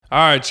All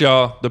right,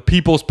 y'all. The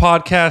People's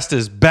Podcast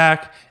is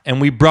back,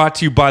 and we brought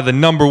to you by the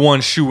number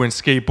one shoe in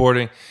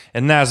skateboarding,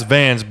 and that's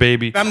Vans,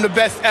 baby. I'm the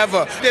best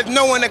ever. There's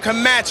no one that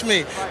can match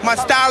me. My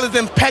style is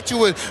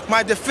impetuous.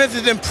 My defense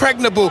is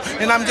impregnable,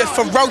 and I'm just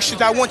ferocious.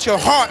 I want your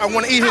heart. I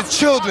want to eat his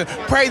children.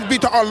 Praise be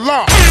to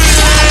Allah.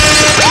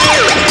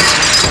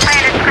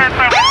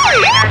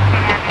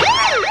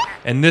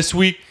 And this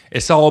week,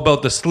 it's all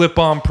about the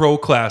Slip-On Pro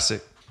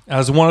Classic.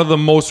 As one of the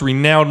most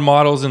renowned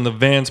models in the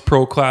Vans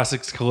Pro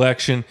Classics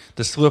collection,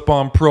 the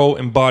Slip-On Pro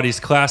embodies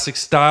classic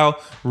style,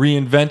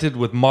 reinvented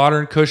with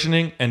modern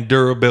cushioning and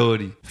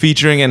durability.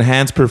 Featuring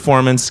enhanced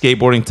performance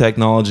skateboarding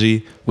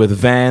technology with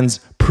Vans'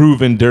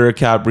 proven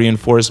Duracap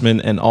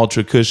reinforcement and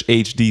Ultra Cush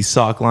HD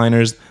sock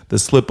liners, the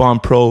Slip-On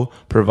Pro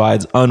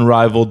provides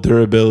unrivaled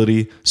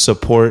durability,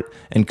 support,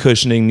 and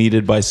cushioning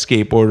needed by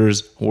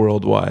skateboarders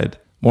worldwide.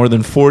 More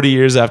than 40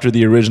 years after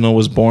the original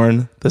was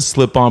born, the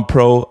Slip-On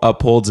Pro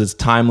upholds its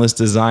timeless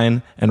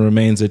design and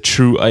remains a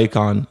true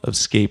icon of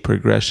skate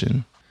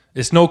progression.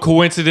 It's no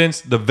coincidence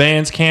the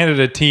Vans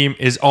Canada team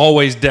is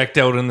always decked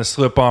out in the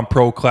Slip-On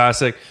Pro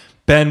Classic.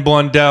 Ben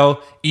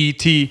Blundell,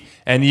 E.T.,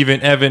 and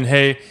even Evan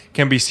Hay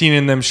can be seen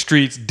in them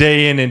streets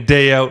day in and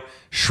day out,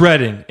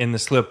 shredding in the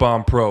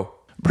Slip-On Pro.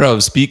 Bro,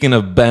 speaking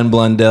of Ben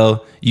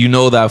Blundell, you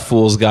know that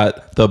fool's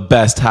got the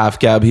best half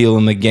cab heel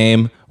in the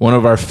game. One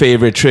of our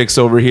favorite tricks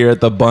over here at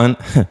the Bunt.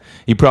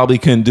 You probably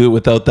couldn't do it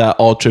without that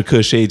Ultra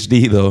Cush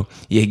HD though.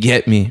 You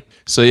get me.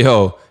 So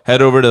yo,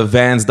 head over to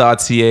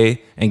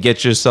vans.ca and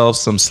get yourself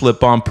some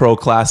Slip-On Pro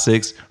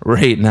Classics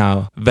right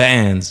now.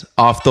 Vans,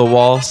 off the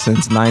wall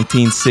since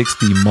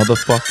 1960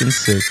 motherfucking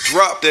 6.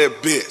 Drop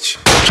that bitch.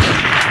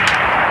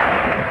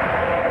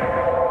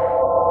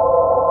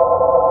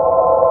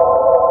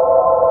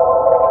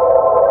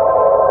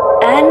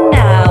 And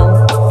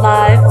now,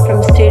 live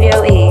from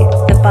Studio E,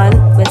 The Bunt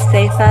with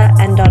Safer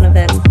and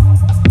Donovan.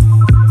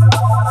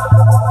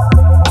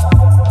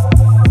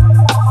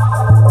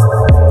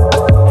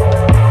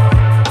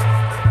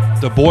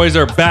 The boys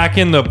are back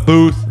in the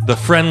booth, the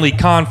friendly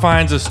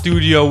confines of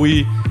Studio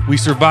E. We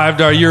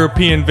survived our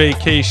European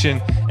vacation,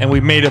 and we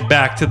made it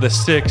back to the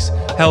 6,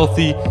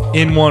 healthy,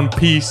 in one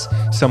piece,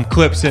 some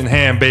clips in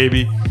hand,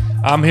 baby.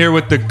 I'm here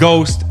with the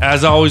Ghost.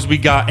 As always, we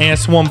got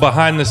Ant1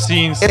 behind the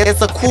scenes.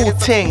 It's a cool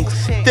thing.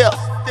 Still.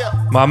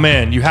 My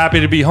man, you happy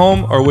to be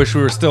home or wish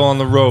we were still on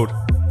the road?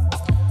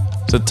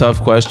 It's a tough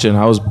question.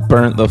 I was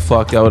burnt the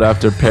fuck out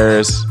after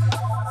Paris.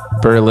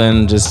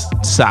 Berlin just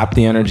sapped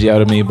the energy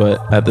out of me, but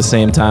at the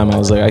same time, I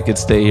was like, I could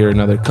stay here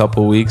another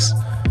couple weeks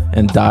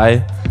and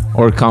die,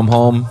 or come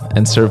home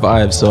and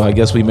survive. So I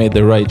guess we made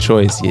the right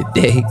choice, you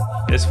dig?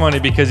 It's funny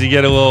because you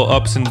get a little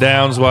ups and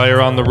downs while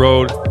you're on the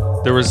road.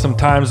 There was some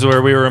times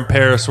where we were in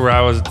Paris where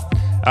I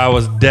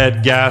was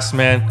dead gas,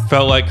 man.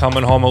 Felt like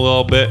coming home a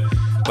little bit,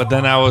 but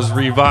then I was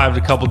revived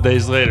a couple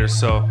days later.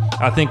 So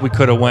I think we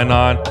could have went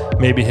on,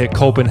 maybe hit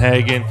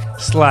Copenhagen,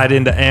 slide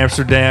into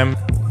Amsterdam.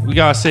 We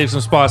gotta save some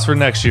spots for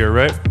next year,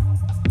 right?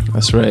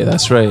 That's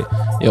right.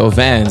 Yo,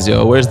 Vans,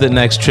 where's the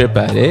next trip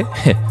at, eh?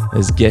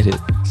 Let's get it.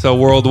 So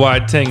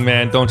worldwide thing,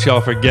 man. Don't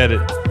y'all forget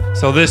it.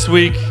 So this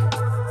week,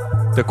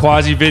 the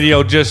Quasi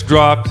video just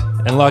dropped.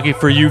 And lucky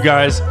for you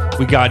guys,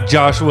 we got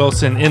Josh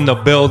Wilson in the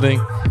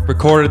building.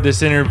 Recorded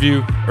this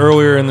interview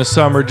earlier in the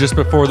summer, just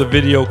before the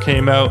video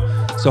came out.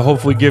 So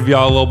hopefully give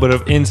y'all a little bit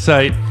of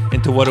insight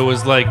into what it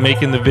was like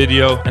making the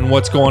video and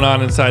what's going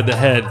on inside the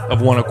head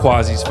of one of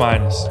Quasi's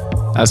finest.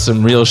 That's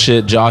some real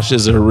shit. Josh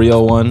is a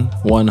real one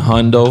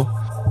hundo.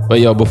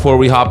 But yo, before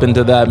we hop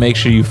into that, make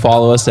sure you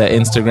follow us at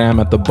Instagram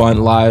at The Bunt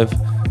Live.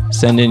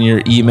 Send in your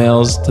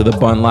emails to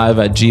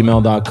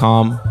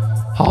thebuntlive@gmail.com.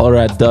 Holler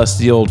at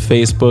Dusty old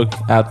Facebook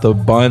at The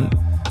Bunt.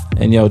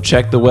 And yo,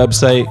 check the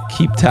website.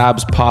 Keep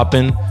tabs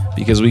popping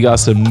because we got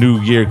some new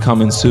gear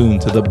coming soon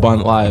to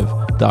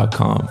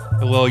thebuntlive.com.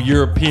 A little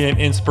European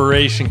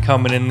inspiration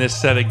coming in this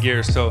set of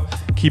gear, so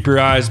keep your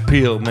eyes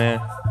peeled, man.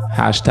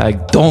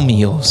 Hashtag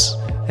Domios.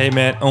 Hey,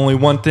 man, only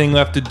one thing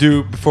left to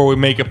do before we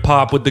make it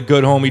pop with the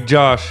good homie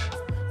Josh.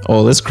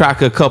 Oh, let's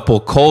crack a couple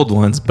cold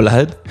ones,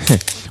 blood.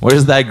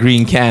 Where's that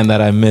green can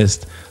that I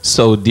missed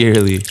so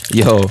dearly?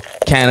 Yo,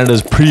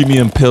 Canada's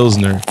premium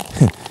Pilsner.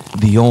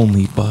 The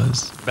only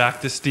buzz. Back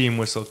to steam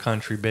whistle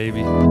country,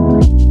 baby.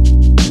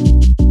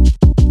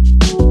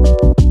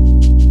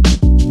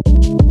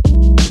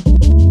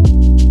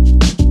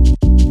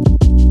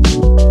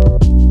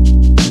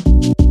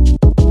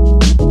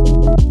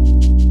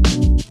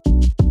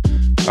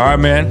 All right,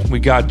 man, we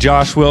got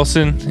Josh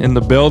Wilson in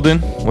the building.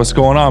 What's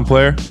going on,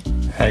 player?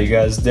 How you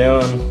guys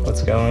doing?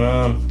 What's going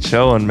on?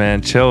 Chilling,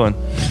 man, chilling.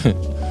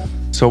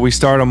 So we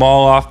start them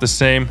all off the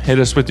same. Hit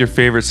us with your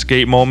favorite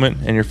skate moment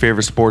and your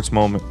favorite sports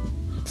moment.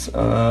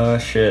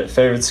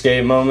 Favorite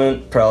skate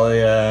moment?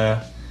 Probably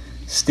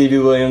Stevie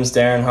Williams,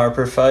 Darren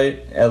Harper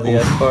fight,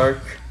 Elliott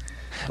Park.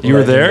 You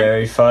were there?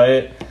 Legendary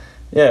fight.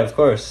 Yeah, of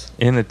course.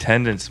 In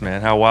attendance,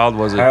 man. How wild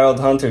was it? Harold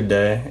Hunter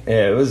Day.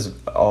 Yeah, it was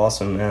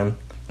awesome, man.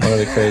 One of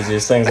the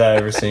craziest things I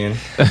ever seen.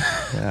 Yeah,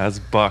 that's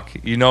buck.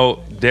 You know,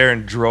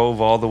 Darren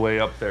drove all the way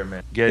up there,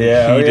 man. Getting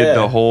heated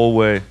the whole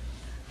way.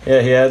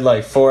 Yeah, he had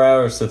like 4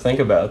 hours to think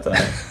about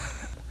that.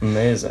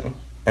 Amazing.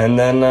 And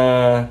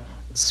then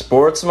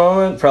sports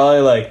moment,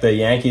 probably like the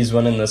Yankees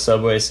winning the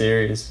Subway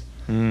Series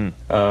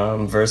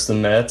versus the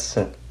Mets.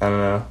 I don't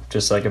know,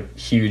 just like a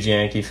huge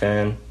Yankee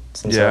fan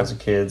since I was a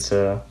kid,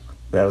 so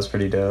that was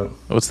pretty dope.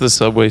 What's the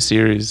Subway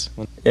Series?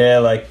 Yeah,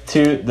 like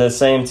the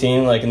same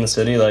team, like in the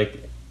city, like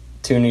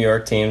 2 New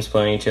York teams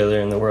playing each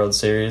other in the World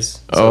Series.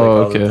 So they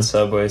call it the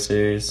Subway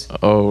Series.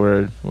 Oh,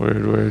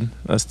 word.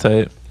 That's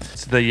tight.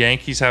 So the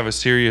Yankees have a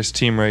serious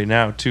team right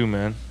now, too,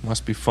 man.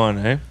 Must be fun,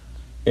 eh?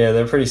 Yeah,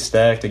 they're pretty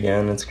stacked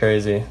again. It's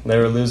crazy. They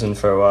were losing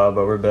for a while,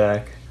 but we're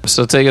back.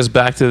 So take us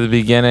back to the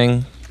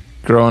beginning,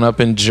 growing up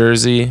in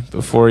Jersey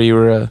before you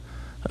were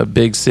a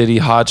big city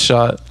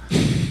hotshot,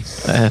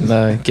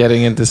 and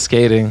getting into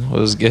skating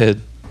was good.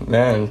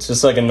 Man, it's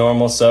just like a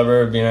normal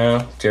suburb, you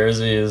know?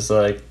 Jersey is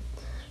like,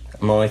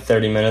 I'm only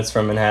 30 minutes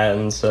from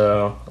Manhattan,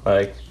 so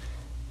like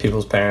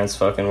people's parents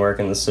fucking work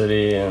in the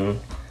city and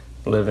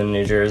live in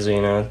New Jersey,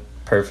 you know?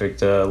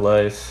 Perfect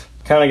life.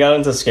 Kind of got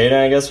into skating,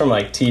 I guess, from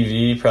like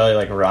TV, probably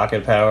like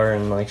Rocket Power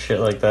and like shit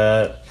like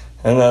that.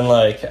 And then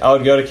like I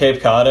would go to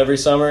Cape Cod every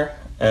summer,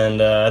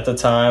 and at the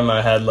time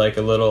I had like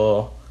a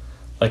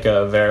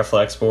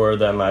Veriflex board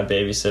that my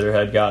babysitter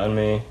had gotten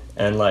me,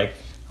 and like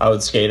I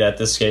would skate at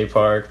this skate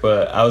park,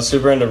 but I was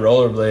super into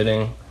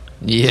rollerblading.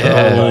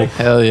 Yeah, so, like,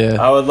 hell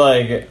yeah. I would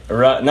like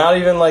not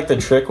even like the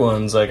trick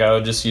ones, like I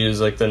would just use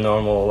like the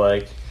normal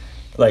like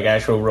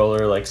actual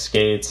roller like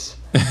skates.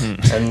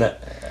 and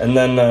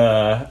then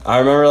I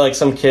remember like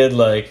some kid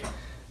like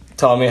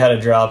taught me how to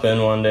drop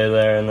in one day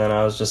there, and then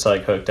I was just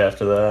like hooked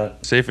after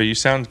that. Seifa, you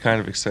sound kind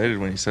of excited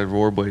when you said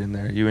rollerblade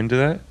there. You into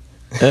that?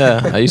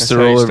 Yeah, I used to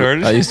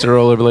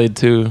rollerblade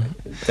too.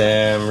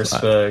 Damn,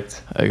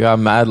 respect. I got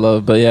mad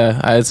love, but yeah,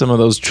 I had some of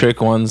those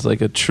trick ones, like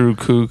a true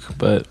kook,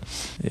 but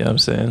you know what I'm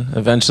saying?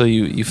 Eventually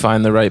you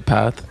find the right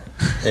path.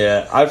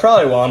 Yeah, I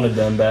probably wanted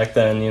them back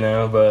then, you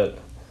know, but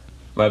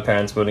my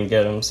parents wouldn't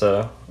get them,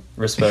 so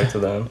respect to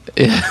them.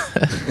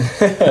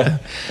 Yeah.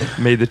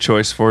 Made the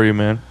choice for you,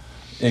 man.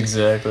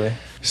 Exactly.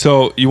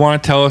 So you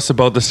want to tell us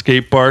about the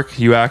skate park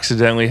you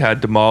accidentally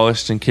had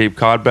demolished in Cape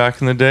Cod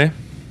back in the day?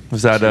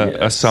 Was that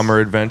a summer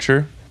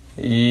adventure?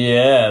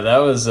 Yeah, that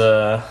was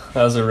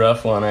a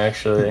rough one,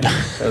 actually.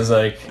 It was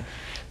like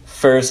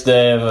first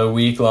day of a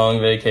week-long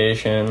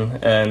vacation,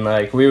 and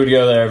like we would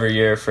go there every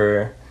year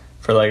for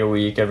like a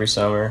week every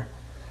summer,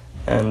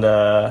 and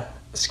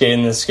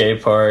skating the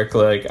skate park.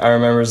 Like I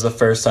remember it was the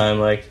first time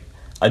like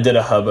I did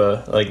a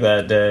hubba like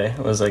that day.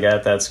 It was like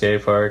at that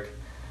skate park,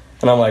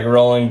 and I'm like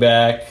rolling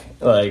back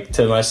like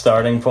to my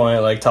starting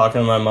point, like talking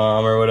to my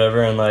mom or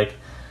whatever, and like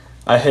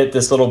I hit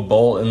this little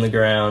bolt in the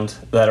ground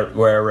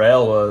where a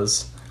rail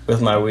was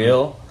with my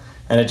wheel,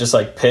 and it just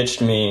like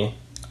pitched me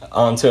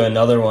onto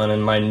another one,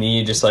 and my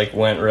knee just like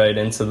went right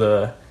into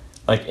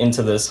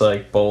this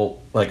like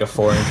bolt, like a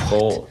 4-inch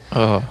bolt.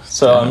 Oh,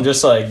 so damn. I'm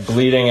just like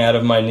bleeding out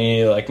of my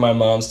knee, like my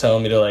mom's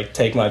telling me to like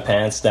take my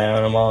pants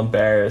down. I'm all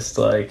embarrassed.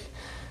 Like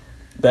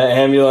the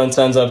ambulance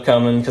ends up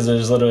coming because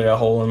there's literally a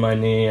hole in my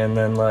knee, and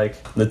then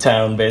like the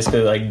town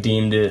basically like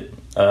deemed it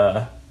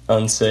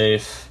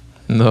unsafe.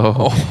 No.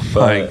 Oh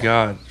my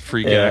God,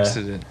 freak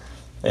accident.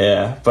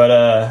 Yeah, but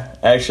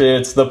actually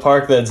it's the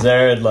park that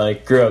Zared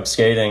like grew up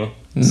skating.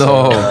 No.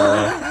 So,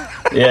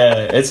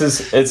 yeah,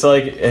 it's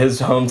like his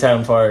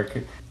hometown park.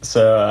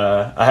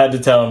 So I had to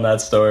tell him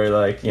that story,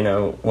 like, you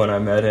know, when I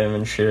met him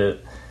and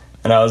shit.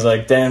 And I was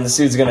like, damn, this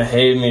dude's gonna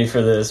hate me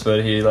for this,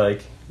 but he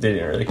like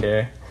didn't really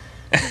care.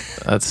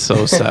 That's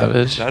so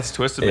savage. That's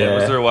twisted, man.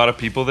 Was there a lot of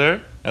people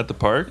there at the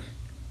park?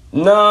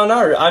 No,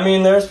 not. I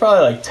mean, there's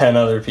probably like 10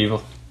 other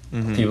people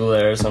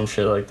there or some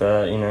shit like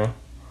that, you know.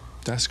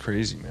 That's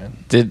crazy,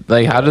 man.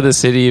 How did the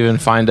city even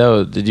find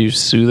out? Did you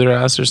sue their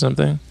ass or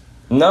something?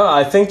 No,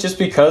 I think just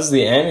because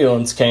the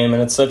ambulance came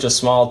and it's such a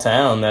small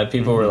town that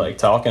people were like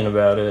talking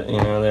about it, you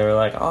know. They were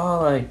like,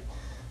 oh, like,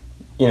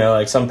 you know,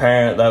 like some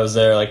parent that was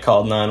there like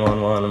called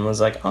 911 and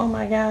was like, oh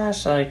my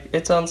gosh, like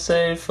it's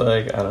unsafe.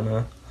 Like, I don't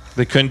know.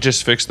 They couldn't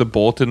just fix the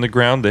bolt in the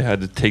ground. They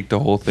had to take the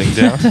whole thing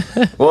down.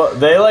 Well,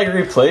 they like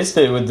replaced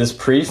it with this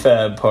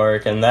prefab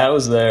park, and that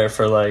was there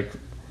for like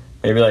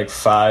maybe like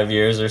 5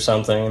 years or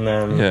something, and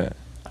then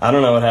I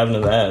don't know what happened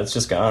to that. It's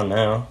just gone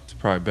now. It's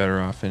probably better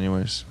off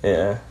anyways.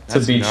 Yeah, it's a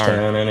beach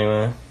town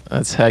anyway.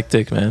 That's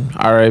hectic, man.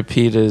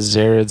 R.I.P. to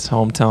Zared's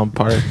hometown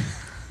park.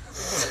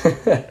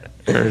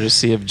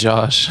 Courtesy of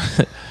Josh.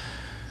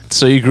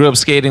 So you grew up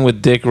skating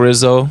with Dick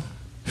Rizzo,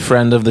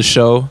 friend of the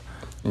show.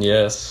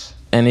 Yes.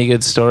 Any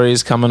good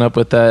stories coming up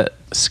with that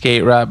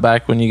skate rap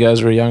back when you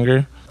guys were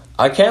younger?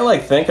 I can't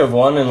like think of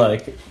one in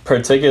like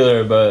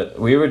particular, but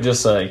we would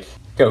just like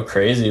go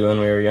crazy when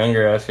we were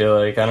younger. I feel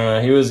like, I don't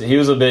know, he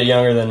was a bit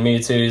younger than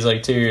me too. He's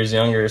like 2 years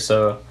younger,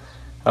 so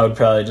I would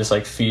probably just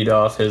like feed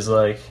off his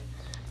like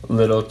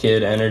little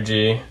kid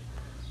energy.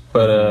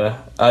 But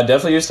I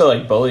definitely used to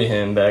like bully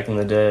him back in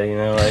the day, you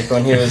know, like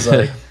when he was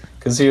like,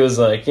 because he was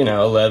like, you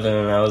know, 11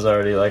 and I was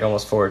already like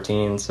almost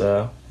 14,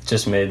 so it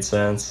just made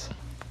sense.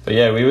 But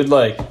yeah, we would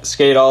like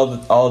skate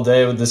all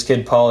day with this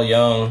kid Paul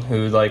Young,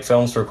 who like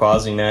films for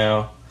Quasi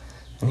now,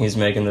 and he's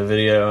making the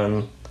video,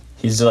 and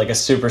he's like a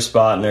super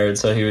spot nerd,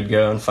 so he would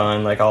go and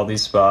find like all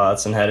these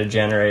spots and had a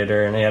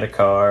generator and he had a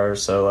car.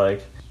 So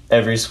like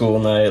every school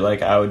night,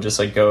 like I would just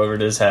like go over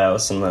to his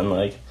house and then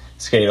like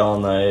skate all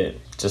night.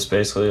 Just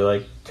basically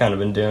like kind of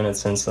been doing it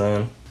since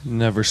then.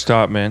 Never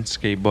stop, man.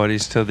 Skate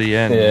buddies till the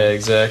end. Yeah,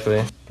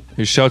 exactly.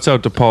 Shouts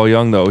out to Paul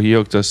Young, though. He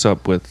hooked us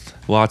up with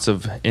lots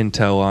of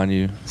intel on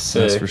you.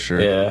 Sick. That's for sure.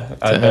 Yeah,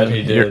 I bet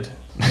he did.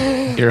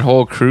 Your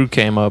whole crew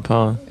came up,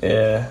 huh?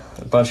 Yeah,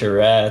 a bunch of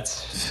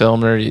rats.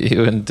 Filmer,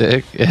 you and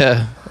Dick.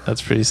 Yeah,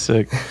 that's pretty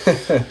sick.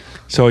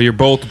 So you're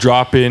both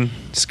drop-in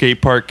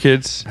skate park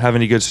kids. Have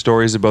any good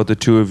stories about the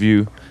two of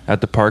you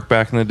at the park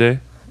back in the day?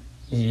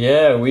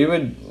 Yeah, we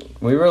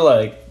were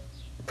like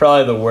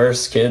probably the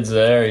worst kids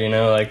there, you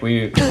know, like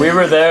we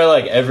were there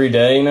like every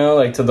day, you know,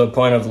 like to the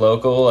point of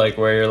local, like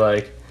where you're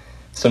like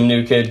some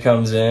new kid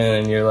comes in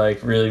and you're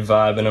like really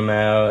vibing them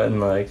out. And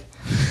like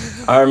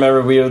I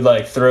remember we would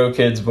like throw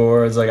kids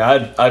boards. Like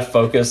I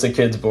focused a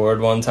kid's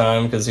board one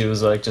time because he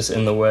was like just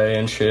in the way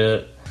and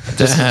shit.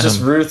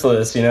 Just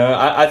ruthless, you know.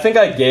 I think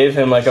I gave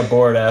him like a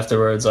board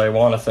afterwards. I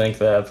want to think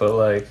that, but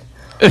like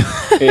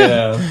you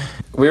know,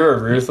 we were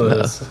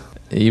ruthless.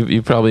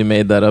 You probably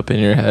made that up in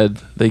your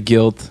head, the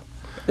guilt.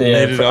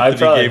 Yeah, made it up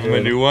that you gave him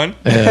a new one?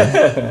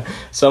 Yeah.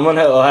 Someone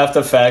will have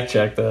to fact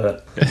check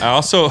that. I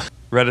also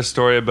read a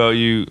story about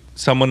you.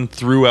 Someone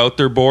threw out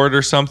their board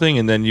or something,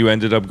 and then you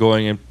ended up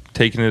going and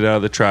taking it out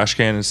of the trash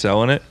can and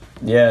selling it.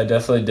 Yeah, I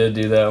definitely did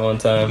do that one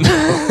time.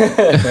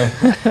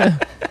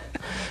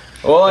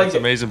 Well, that's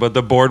amazing, but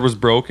the board was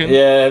broken?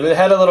 Yeah, it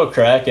had a little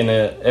crack in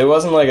it. It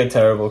wasn't like a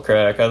terrible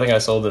crack. I think I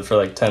sold it for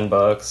like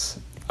 $10.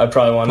 I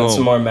probably wanted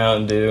some more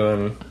Mountain Dew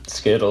and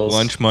Skittles.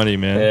 Lunch money,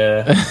 man.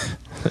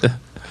 Yeah.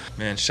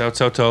 Man, shouts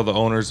out to all the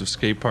owners of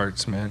skate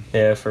parks, man.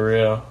 Yeah, for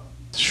real.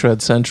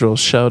 Shred Central,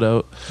 shout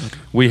out.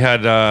 We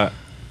had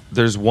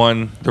there was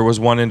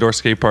one indoor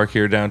skate park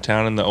here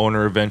downtown, and the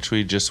owner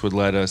eventually just would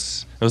let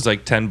us. It was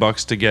like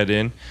 $10 to get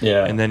in.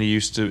 Yeah. And then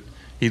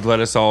he'd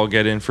let us all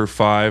get in for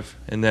 $5,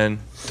 and then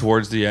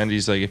towards the end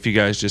he's like, if you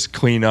guys just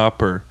clean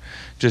up or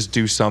just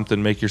do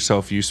something, make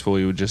yourself useful,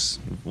 he would just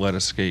let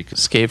us skate.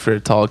 Skate for a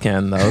tall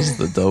can, that was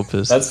the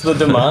dopest. That's the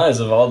demise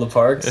of all the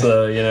parks,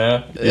 though, you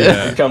know?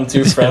 Yeah. You become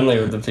too friendly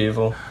with the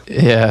people.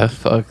 Yeah,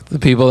 fuck. The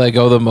people that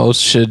go the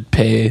most should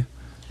pay.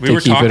 We were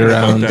talking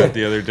about that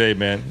the other day,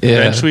 man. Yeah.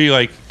 Eventually,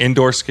 like,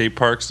 indoor skate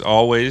parks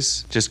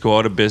always just go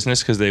out of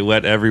business because they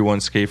let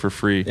everyone skate for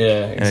free.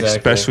 Yeah, exactly. And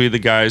especially the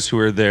guys who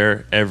are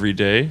there every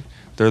day,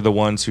 they're the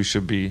ones who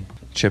should be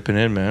chipping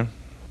in, man.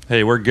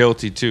 Hey, we're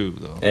guilty too,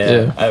 though.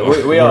 Yeah,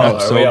 we all are.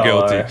 So we all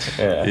guilty.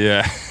 Are.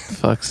 Yeah.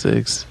 Fuck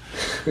sakes.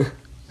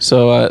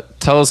 So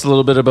tell us a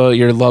little bit about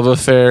your love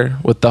affair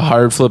with the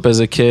hardflip as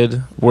a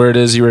kid. Where it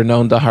is you were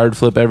known to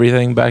hardflip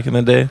everything back in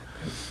the day.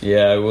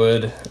 Yeah, I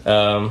would.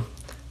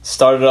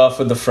 Started off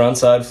with the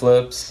frontside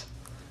flips.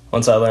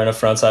 Once I learned a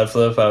frontside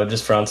flip, I would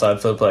just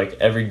frontside flip like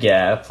every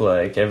gap,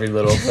 like every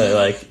little thing,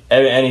 like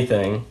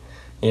anything,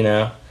 you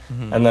know.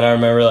 Mm-hmm. And then I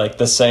remember like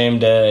the same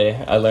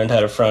day I learned how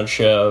to front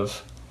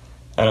shove,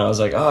 and I was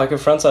like, oh, I could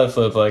frontside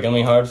flip, like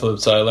hard flip.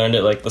 So I learned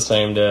it like the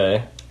same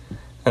day,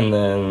 and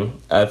then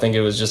I think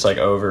it was just like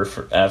over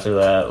after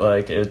that.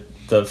 Like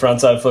the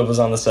frontside flip was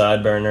on the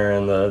side burner,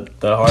 and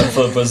the hard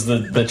flip was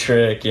the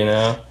trick, you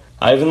know.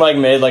 I even like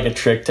made like a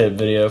trick tip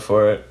video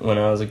for it when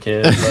I was a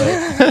kid, like,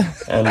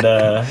 and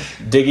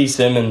Diggy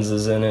Simmons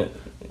is in it,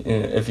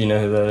 if you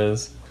know who that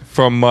is.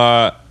 From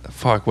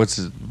what's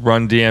his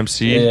Run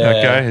DMC? Yeah,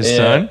 that guy, his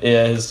son.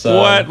 Yeah, his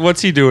son.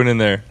 What's he doing in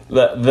there?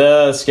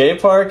 The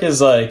skate park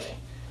is like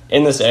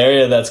in this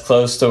area that's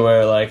close to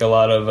where like a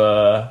lot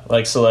of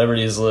like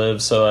celebrities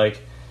live. So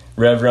like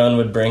Rev Run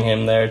would bring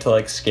him there to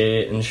like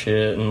skate and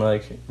shit, and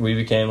like we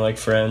became like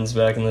friends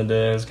back in the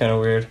day. It was kind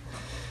of weird.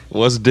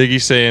 What's Diggy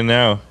saying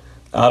now?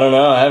 I don't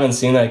know. I haven't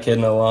seen that kid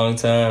in a long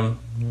time.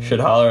 Should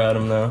holler at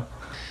him though.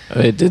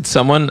 Wait, did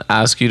someone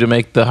ask you to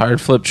make the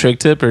hard flip trick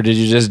tip, or did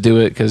you just do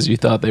it because you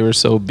thought they were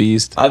so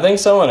beast? I think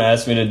someone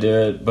asked me to do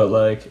it, but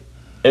like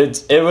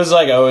it was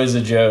like always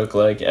a joke.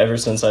 Like ever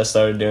since I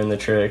started doing the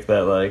trick,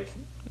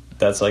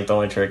 that's like the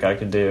only trick I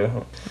could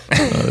do.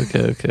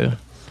 Okay.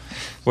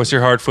 What's your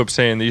hard flip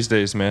saying these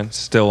days, man?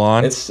 Still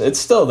on? It's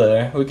still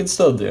there. We can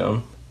still do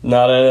them.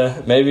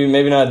 Not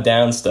maybe not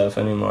down stuff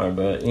anymore,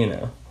 but you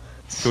know.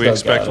 Do we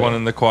expect one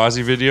in the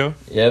Quasi video?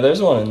 Yeah,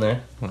 there's one in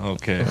there.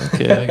 Okay,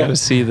 I gotta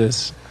see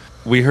this.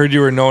 We heard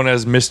you were known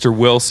as Mr.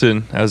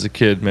 Wilson as a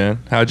kid,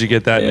 man. How'd you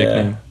get that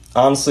nickname?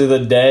 Honestly,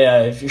 the day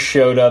I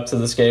showed up to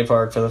the skate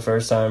park for the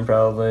first time,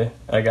 probably,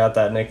 I got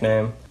that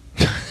nickname.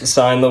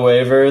 Signed the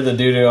waiver. The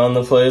dude who owned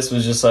the place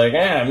was just like,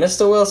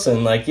 Mr.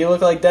 Wilson, like, you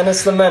look like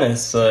Dennis the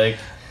Menace. Like,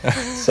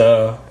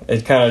 so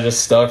it kind of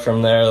just stuck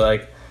from there.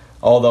 Like,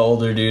 all the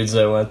older dudes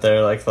that went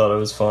there, like, thought it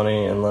was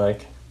funny, and,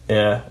 like,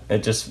 yeah,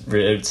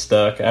 it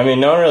stuck. I mean,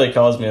 no one really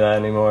calls me that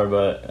anymore,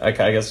 but I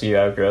guess you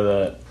outgrow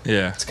that.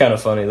 Yeah. It's kind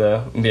of funny,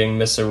 though, being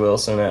Mr.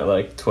 Wilson at,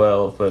 like,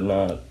 12, but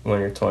not when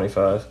you're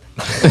 25.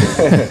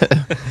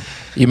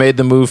 You made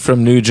the move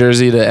from New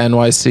Jersey to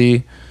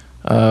NYC.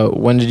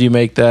 When did you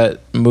make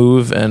that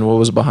move, and what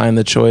was behind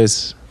the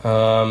choice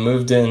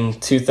Moved in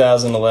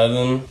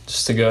 2011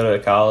 just to go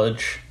to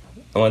college.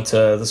 I went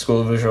to the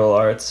School of Visual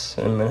Arts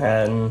in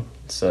Manhattan,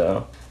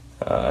 so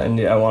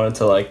I wanted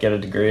to like get a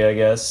degree, I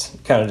guess.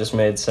 Kind of just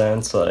made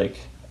sense. Like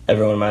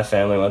everyone in my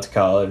family went to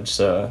college,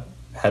 so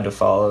I had to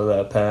follow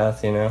that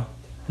path, you know.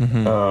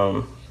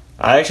 Mm-hmm.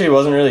 I actually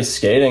wasn't really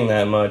skating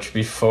that much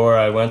before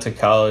I went to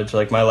college.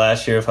 Like my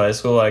last year of high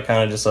school, I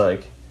kind of just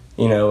like,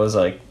 you know, was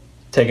like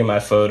taking my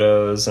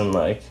photos and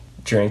like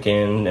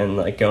drinking and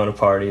like going to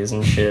parties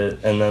and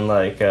shit. And then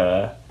like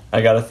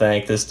I gotta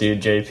thank this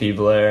dude JP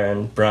Blair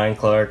and Brian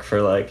Clark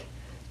for like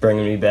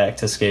bringing me back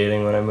to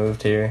skating when I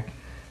moved here.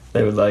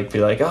 They would like be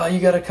like, oh, you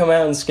gotta come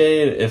out and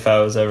skate if I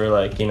was ever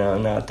like, you know,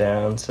 not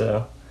down.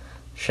 So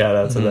shout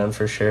out to them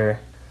for sure.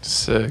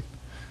 Sick.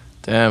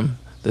 Damn,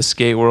 the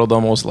skate world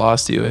almost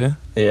lost you, eh?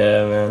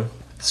 Yeah, man.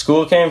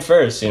 School came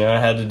first, you know. I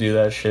had to do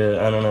that shit.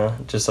 I don't know,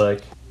 just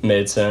like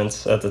made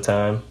sense at the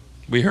time.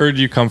 We heard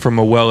you come from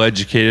a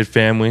well-educated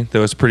family that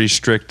was pretty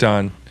strict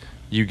on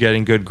you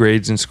getting good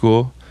grades in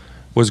school.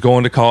 Was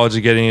going to college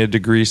and getting a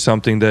degree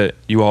something that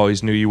you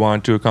always knew you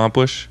wanted to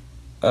accomplish?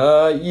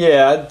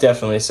 Yeah, I'd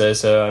definitely say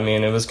so. I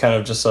mean, it was kind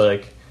of just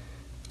like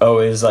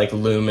always like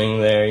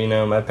looming there, you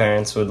know. My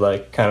parents would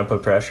like kind of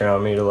put pressure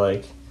on me to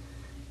like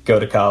go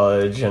to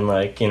college, and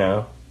like, you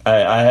know,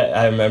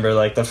 I remember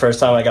like the first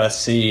time I got a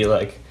C,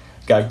 like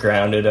got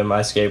grounded and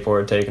my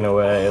skateboard taken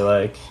away.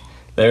 Like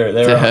they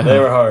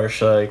were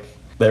harsh. Like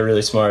they're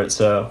really smart,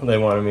 so they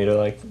wanted me to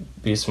like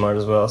be smart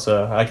as well.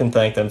 So I can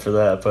thank them for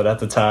that. But at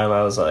the time,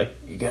 I was like,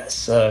 you guys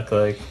suck.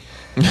 Like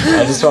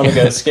I just want to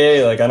go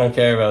skate. Like I don't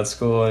care about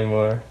school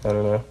anymore. I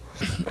don't know.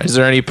 Is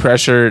there any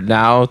pressure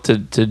now to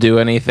do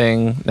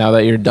anything now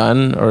that you're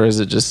done, or is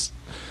it just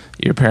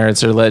your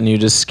parents are letting you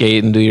just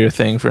skate and do your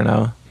thing for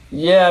now?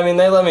 Yeah, I mean,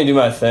 they let me do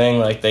my thing.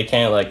 Like, they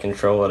can't, like,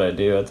 control what I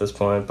do at this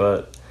point,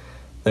 but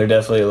they're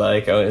definitely,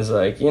 like, always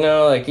like, you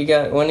know, like,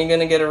 when are you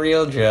gonna get a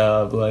real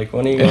job? Like,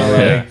 when are you gonna,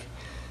 like,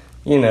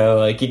 you know,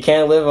 like, you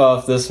can't live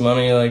off this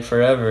money, like,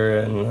 forever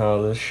and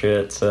all this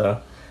shit.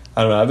 So,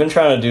 I don't know. I've been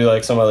trying to do,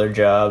 like, some other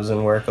jobs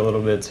and work a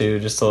little bit, too,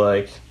 just to,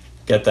 like,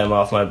 get them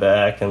off my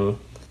back and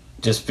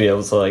just be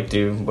able to, like,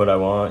 do what I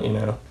want, you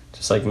know?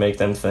 Just, like, make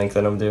them think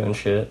that I'm doing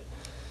shit.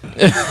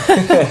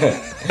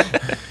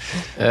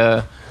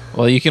 Yeah.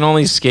 Well, you can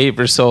only skate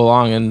for so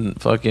long,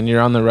 and fucking you're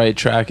on the right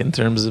track in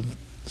terms of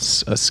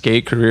a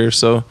skate career,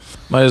 so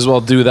might as well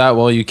do that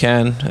while you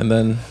can, and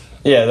then...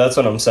 Yeah, that's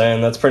what I'm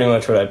saying. That's pretty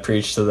much what I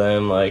preach to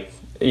them. Like,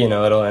 you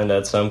know, it'll end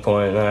at some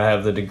point, and I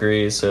have the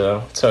degree,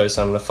 so it's always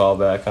something to fall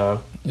back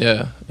on.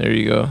 Yeah, there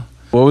you go.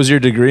 What was your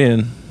degree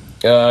in?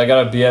 I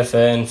got a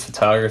BFA in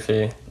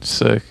photography.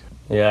 Sick.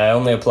 Yeah, I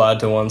only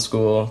applied to one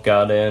school,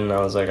 got in, and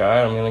I was like, all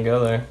right, I'm going to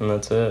go there, and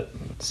that's it.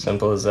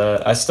 Simple as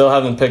that. I still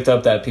haven't picked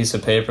up that piece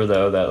of paper,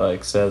 though, that,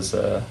 like, says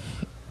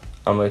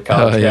I'm a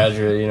college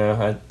graduate, you know?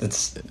 I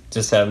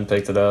just haven't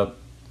picked it up.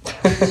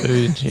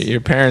 Dude,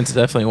 your parents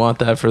definitely want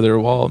that for their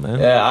wall, man.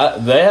 Yeah,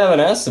 they haven't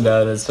asked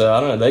about it, so I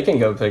don't know. They can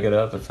go pick it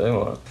up if they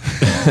want.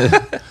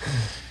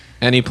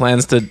 Any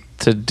plans to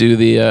do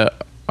the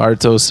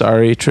Arto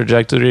Sari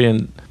trajectory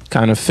and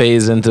kind of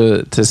phase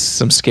into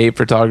some skate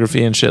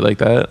photography and shit like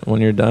that when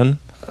you're done?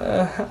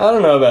 I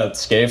don't know about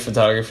skate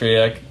photography.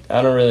 I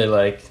don't really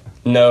like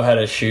know how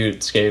to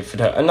shoot skate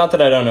photography. Not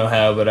that I don't know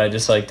how, but I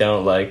just like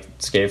don't like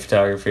skate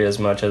photography as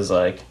much as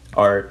like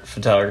art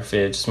photography.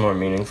 It's just more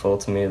meaningful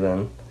to me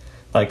than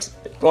like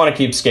I want to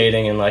keep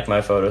skating and like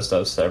my photo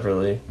stuff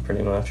separately,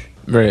 pretty much.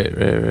 Right.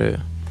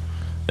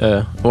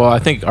 Yeah. Well, I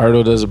think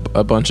Arto does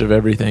a bunch of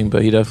everything,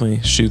 but he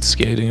definitely shoots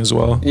skating as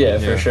well. Yeah,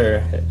 for sure.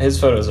 His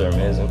photos are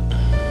amazing.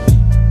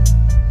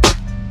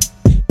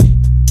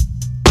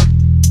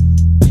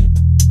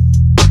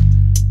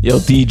 Yo,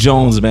 D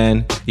Jones,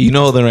 man, you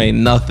know there ain't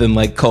nothing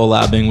like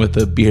collabing with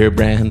a beer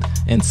brand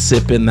and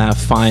sipping that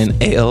fine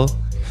ale.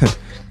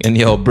 And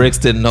yo,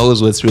 Brixton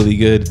knows what's really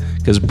good,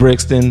 because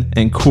Brixton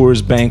and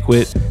Coors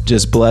Banquet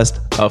just blessed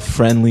a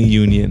friendly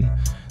union.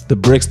 The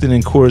Brixton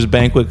and Coors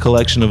Banquet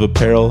collection of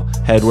apparel,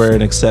 headwear,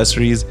 and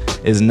accessories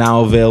is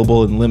now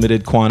available in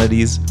limited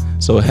quantities,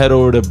 so head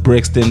over to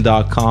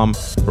Brixton.com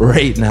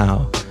right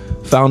now.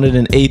 Founded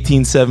in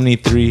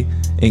 1873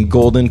 in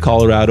Golden,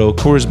 Colorado,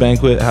 Coors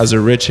Banquet has a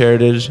rich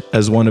heritage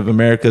as one of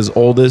America's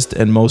oldest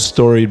and most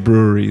storied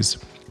breweries.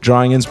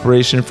 Drawing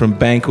inspiration from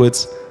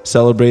Banquet's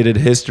celebrated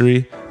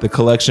history, the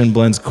collection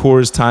blends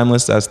Coors'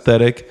 timeless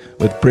aesthetic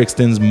with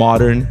Brixton's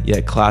modern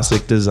yet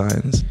classic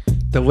designs.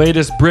 The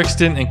latest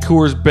Brixton and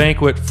Coors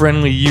Banquet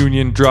Friendly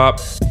Union drop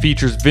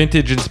features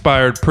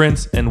vintage-inspired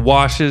prints and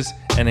washes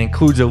and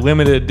includes a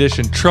limited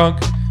edition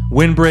trunk,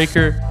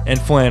 windbreaker,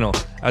 and flannel,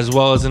 as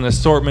well as an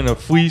assortment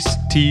of fleece,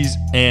 tees,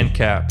 and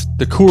caps.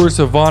 The Coors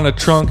Havana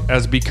trunk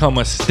has become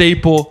a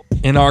staple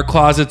in our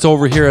closets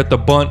over here at the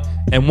Bunt,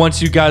 and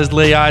once you guys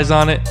lay eyes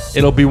on it,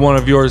 it'll be one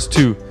of yours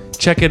too.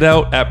 Check it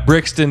out at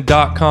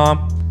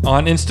Brixton.com,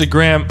 on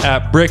Instagram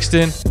at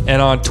Brixton,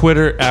 and on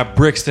Twitter at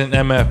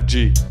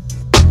BrixtonMFG.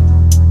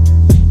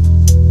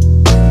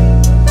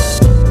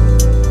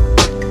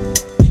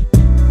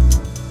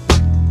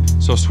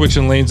 So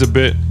switching lanes a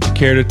bit,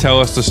 Care to tell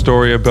us the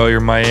story about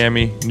your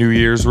Miami New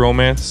Year's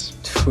romance?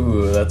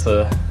 Ooh, that's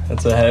a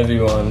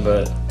heavy one,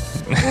 but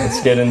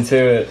let's get into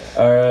it.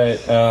 All right.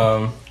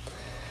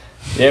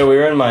 Yeah, we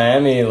were in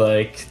Miami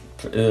like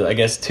I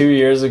guess 2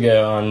 years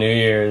ago on New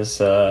Year's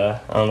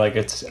on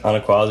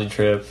a Quasi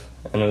trip,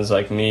 and it was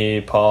like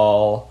me,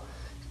 Paul,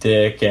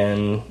 Dick,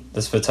 and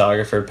this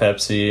photographer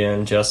Pepsi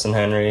and Justin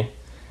Henry,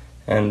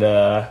 and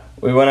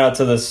we went out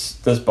to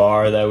this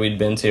bar that we'd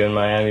been to in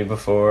Miami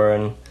before,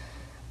 and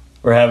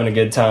we're having a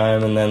good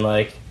time. And then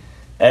like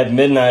at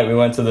midnight we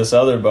went to this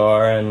other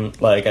bar, and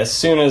like as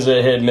soon as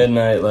it hit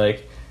midnight,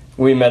 like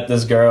we met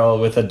this girl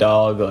with a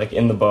dog like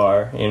in the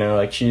bar, you know,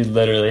 like she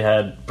literally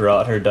had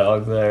brought her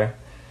dog there.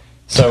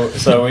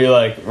 So we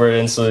like were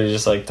instantly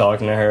just like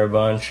talking to her a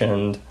bunch,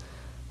 and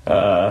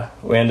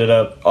we ended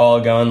up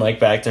all going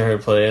like back to her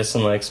place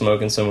and like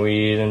smoking some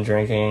weed and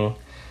drinking.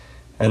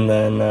 And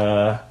then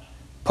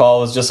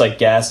Paul was just like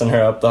gassing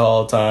her up the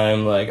whole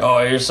time, like, "Oh,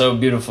 you're so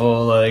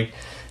beautiful, like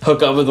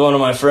hook up with one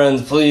of my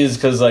friends, please,"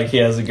 because like he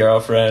has a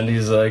girlfriend.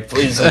 He's like,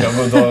 "Please hook up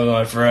with one of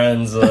my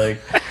friends, like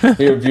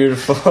you're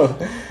beautiful."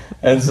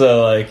 And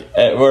so like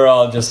we're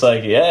all just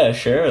like, "Yeah,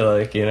 sure,"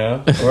 like, you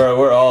know,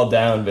 we're all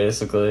down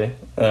basically.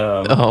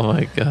 Oh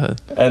my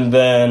god. And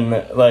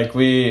then like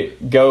we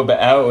go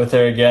out with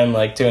her again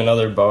like to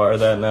another bar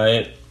that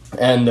night,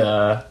 and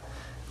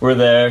we're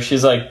there.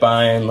 She's like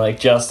buying like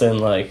Justin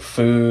like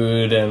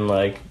food and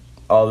like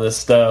all this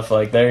stuff.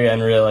 Like they're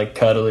getting real like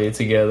cuddly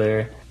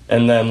together.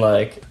 And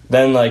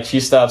then she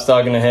stops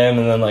talking to him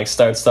and then like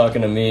starts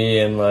talking to me,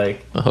 and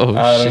like I don't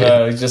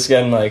know, it's just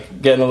getting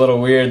a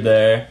little weird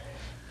there.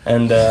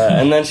 And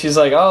then she's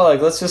like, "Oh, like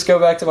let's just go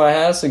back to my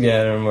house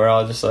again." And we're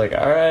all just like,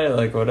 "All right,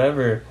 like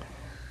whatever."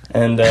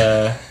 And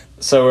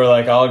so we're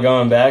like all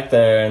going back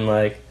there, and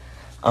like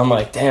I'm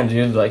like, "Damn,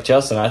 dude, like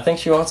Justin, I think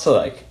she wants to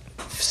like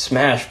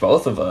smash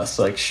both of us,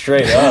 like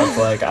straight up.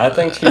 Like I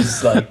think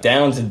she's like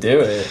down to do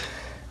it."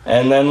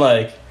 And then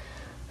like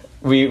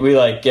we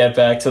like get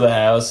back to the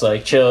house,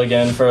 like chill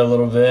again for a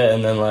little bit,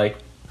 and then like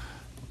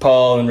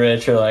Paul and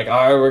Rich are like,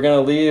 "All right, we're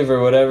gonna leave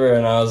or whatever."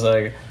 And I was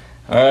like,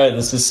 "All right,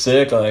 this is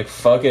sick, like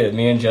fuck it,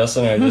 me and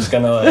Justin are just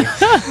gonna like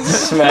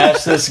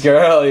smash this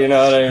girl," you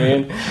know what I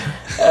mean?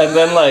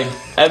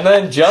 And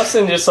then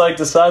Justin just like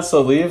decides to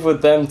leave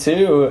with them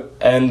too,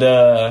 and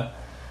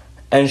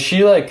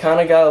she like kind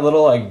of got a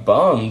little like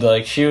bummed.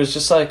 Like she was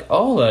just like,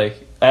 "Oh, like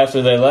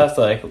after they left,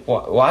 like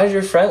why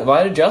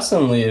did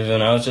Justin leave?"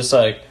 And I was just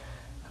like,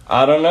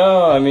 "I don't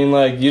know. I mean,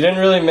 like, you didn't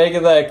really make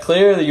it that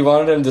clear that you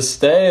wanted him to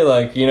stay."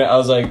 Like, you know, I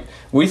was like,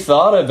 "We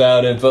thought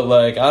about it, but,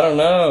 like, I don't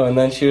know." And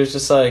then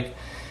she's like,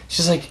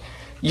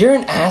 "You're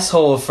an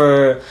asshole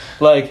for,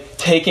 like,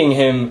 taking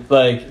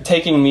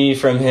me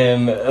from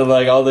him, and,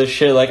 like, all this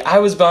shit. Like, I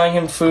was buying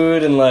him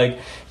food, and, like,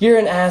 you're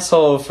an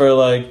asshole for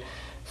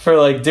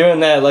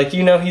doing that. Like,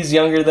 you know he's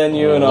younger than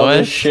you and all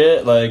this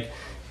shit. Like,"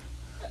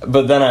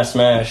 but then I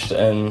smashed,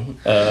 and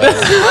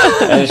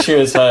she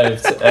was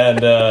hyped,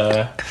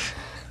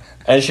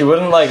 and she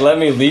wouldn't, like, let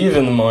me leave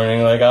in the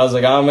morning. Like, I was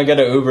like, "Oh, I'm gonna get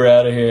an Uber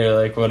out of here,"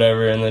 like,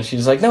 whatever. And then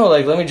she's like, "No,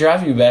 like, let me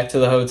drive you back to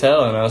the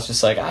hotel." And I was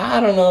just like,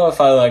 "I don't know if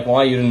I, like,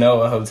 want you to know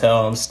what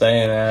hotel I'm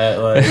staying at."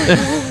 Like,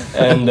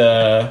 and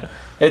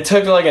it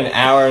took, like, an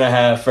hour and a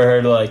half for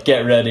her to, like,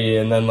 get ready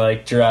and then,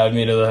 like, drive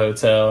me to the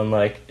hotel. And,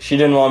 like, she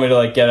didn't want me to,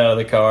 like, get out of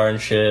the car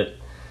and shit.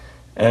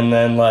 And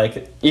then,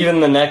 like, even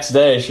the next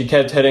day, she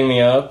kept hitting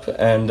me up.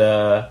 And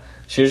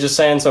she was just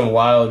saying some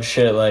wild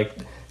shit, like,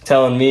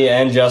 telling me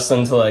and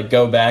Justin to like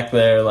go back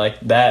there like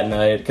that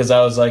night, because I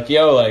was like,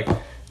 "Yo, like,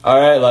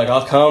 all right, like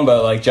I'll come,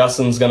 but like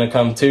Justin's gonna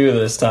come too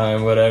this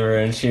time, whatever."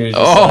 And she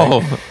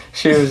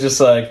was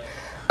just like,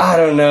 "I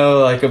don't know,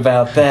 like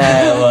about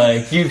that,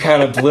 like you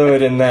kind of blew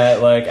it in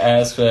that like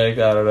aspect,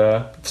 I don't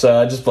know."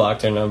 So I just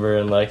blocked her number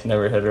and like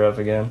never hit her up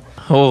again.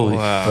 Holy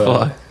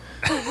fuck!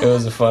 It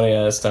was a funny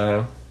ass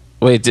time.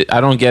 Wait, I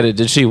don't get it.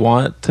 Did she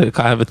want to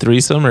have a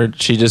threesome, or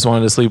she just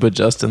wanted to sleep with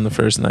Justin the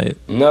first night?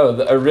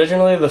 No,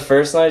 originally the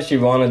first night she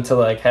wanted to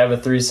like have a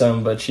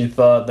threesome, but she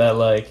thought that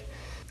like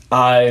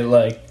I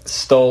like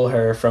stole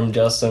her from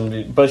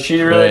Justin, but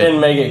she really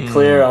didn't make it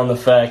clear on the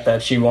fact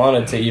that she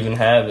wanted to even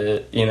have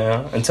it, you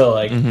know, until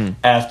like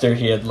after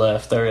he had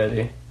left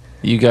already.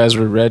 You guys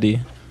were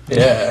ready.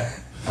 Yeah.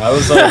 I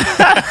was like,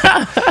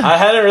 I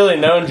hadn't really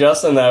known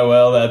Justin that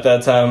well at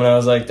that time, and I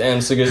was like,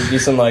 "Damn, so gonna be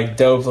some like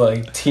dope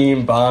like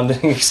team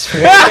bonding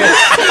experience."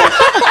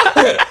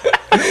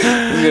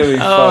 It's gonna be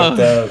fucked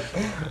up.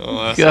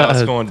 Oh, that's how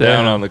it's going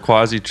down on the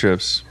Quasi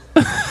trips.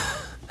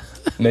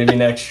 Maybe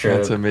next trip.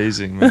 That's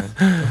amazing, man.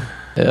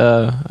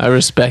 Yeah, I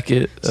respect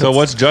it. So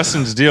what's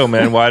Justin's deal,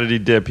 man? Why did he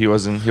dip? He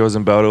wasn't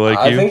about it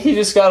like you? I think he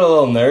just got a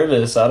little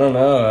nervous. I don't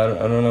know.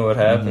 I don't know what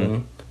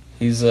happened.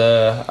 He's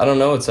I don't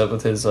know what's up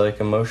with his like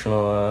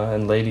emotional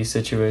and lady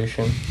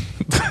situation.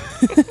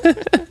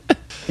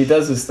 He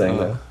does his thing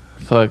though.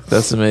 Fuck,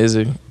 that's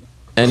amazing.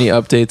 Any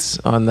updates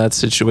on that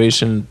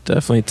situation?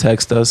 Definitely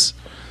text us.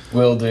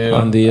 Will do.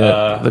 On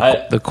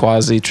the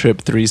Quasi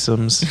trip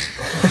threesomes.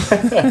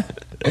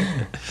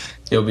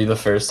 You'll be the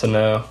first to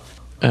know.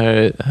 All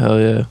right, hell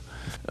yeah.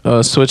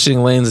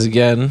 Switching lanes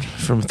again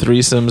from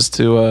threesomes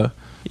to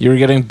you were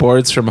getting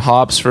boards from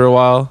Hops for a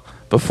while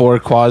before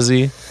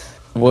Quasi.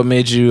 What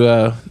made you?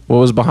 What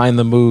was behind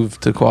the move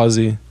to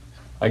Quasi?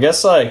 I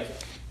guess like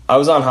I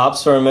was on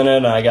Hops for a minute,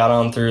 and I got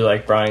on through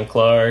like Brian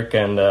Clark,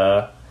 and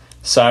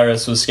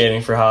Cyrus was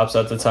skating for Hops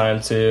at the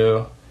time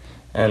too,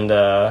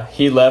 and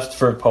he left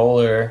for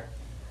Polar,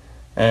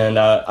 and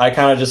I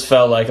kind of just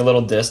felt like a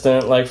little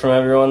distant like from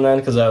everyone then,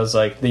 because I was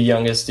like the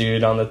youngest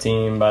dude on the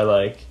team by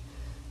like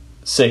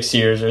 6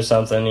 years or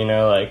something, you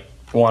know, like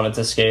wanted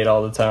to skate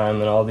all the time,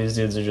 and all these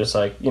dudes are just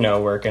like, you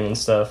know, working and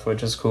stuff,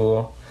 which is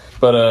cool.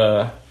 But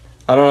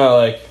I don't know,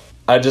 like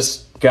I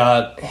just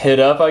got hit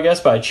up, I guess,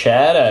 by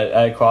Chad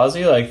at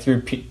Quasi, like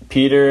through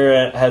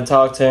Peter had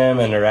talked to him,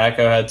 and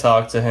Araco had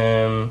talked to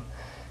him,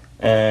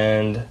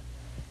 and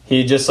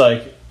he just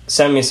like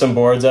sent me some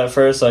boards at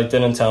first, like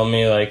didn't tell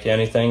me like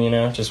anything, you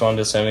know, just wanted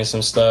to send me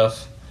some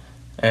stuff.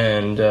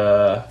 And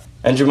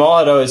Jamal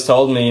had always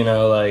told me, you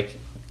know, like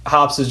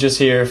Hops is just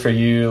here for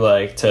you,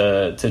 like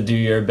to do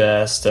your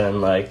best,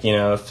 and like, you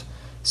know, if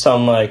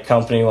some like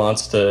company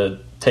wants to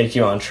take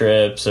you on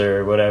trips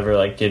or whatever,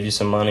 like give you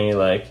some money,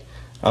 like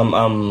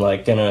I'm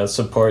like gonna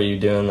support you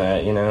doing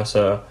that, you know.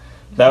 So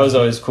that was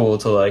always cool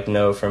to like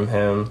know from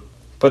him.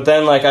 But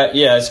then like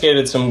I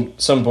skated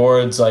some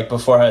boards like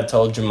before I had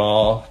told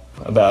Jamal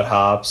about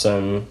Hops,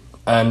 and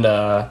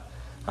I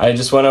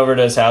just went over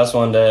to his house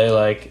one day,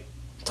 like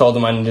told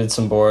him I needed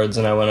some boards,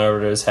 and I went over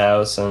to his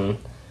house and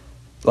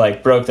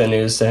like broke the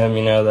news to him,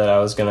 you know, that I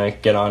was gonna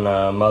get on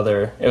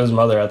Mother. It was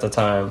Mother at the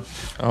time.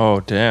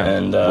 Oh damn!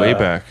 And way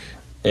back.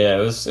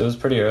 Yeah, it was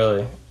pretty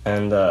early,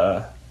 and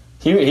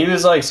he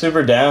was like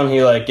super down.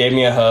 He like gave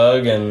me a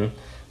hug and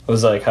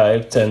was like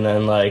hyped, and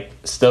then like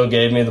still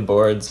gave me the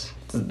boards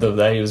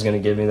that he was gonna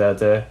give me that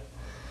day.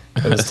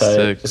 It was tight.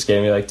 Sick. Just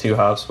gave me like 2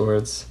 Hops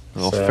boards. A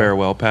little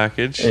farewell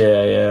package.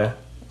 Yeah.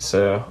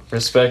 So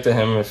respect to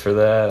him for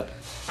that.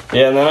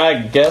 Yeah, and then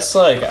I guess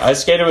like I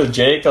skated with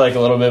Jake like a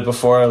little bit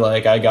before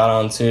like I got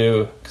on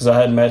too, because I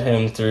had met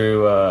him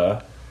through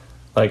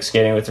like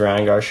skating with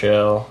Ryan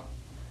Garshell,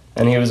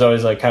 and he was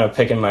always like kind of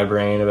picking my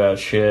brain about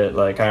shit.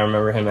 Like I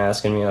remember him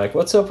asking me like,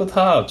 "What's up with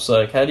Hops?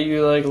 Like, how do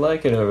you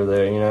like it over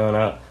there?" You know, and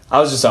I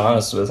was just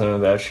honest with him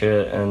about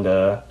shit, and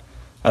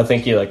I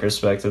think he like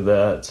respected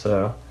that,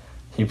 so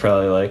he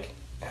probably like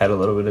had a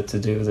little bit to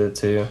do with it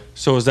too.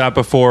 So was that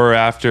before or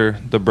after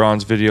the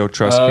Bronze video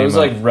Trust came out? It was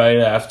like right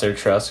after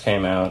Trust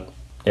came out.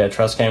 Yeah,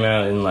 Trust came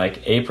out in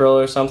like April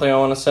or something, I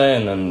want to say,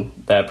 and then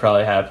that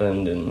probably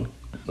happened in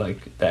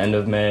like the end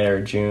of May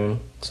or June,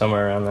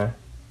 somewhere around there.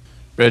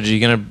 Reggie, you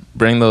gonna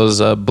bring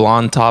those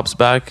blonde tops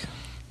back?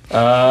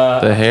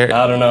 The hair.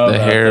 I don't know. The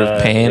hair that.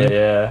 of pain.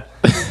 Yeah.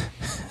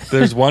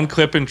 There's one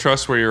clip in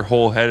Trust where your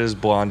whole head is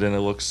blonde and it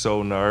looks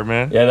so gnar,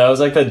 man. Yeah, that was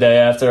like the day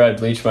after I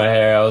bleached my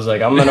hair. I was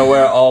like, I'm gonna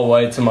wear all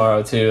white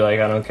tomorrow too. Like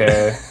I don't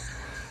care.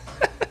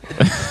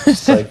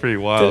 Just like pretty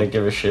wild. Didn't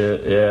give a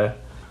shit. Yeah.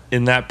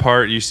 In that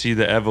part, you see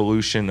the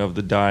evolution of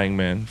the dyeing,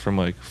 man, from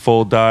like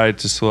full dye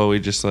to slowly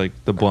just like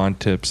the blonde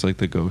tips, like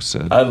the ghost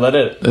said. I let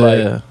it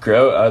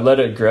grow. I let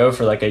it grow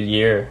for like a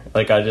year.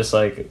 Like I just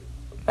like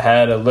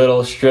had a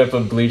little strip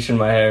of bleach in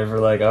my hair for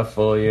like a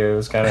full year. It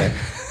was kind of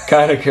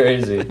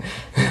crazy.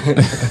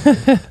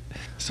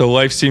 So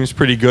life seems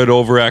pretty good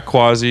over at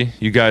Quasi.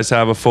 You guys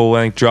have a full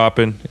length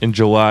dropping in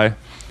July.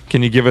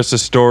 Can you give us a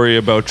story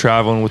about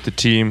traveling with the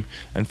team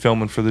and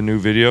filming for the new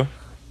video?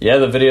 Yeah,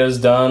 the video's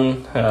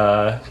done.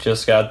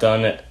 Just got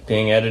done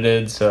being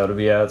edited, so it'll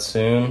be out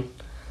soon.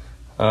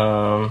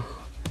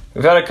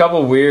 We've had a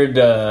couple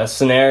weird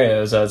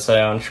scenarios, I'd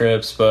say, on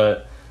trips,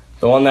 but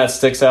the one that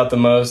sticks out the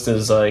most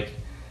is like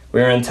we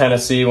were in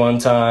Tennessee one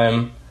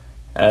time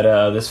at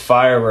this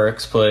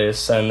fireworks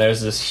place, and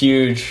there's this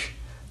huge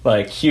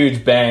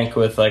bank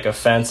with like a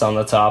fence on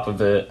the top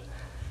of it,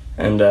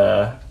 and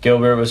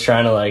Gilbert was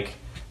trying to like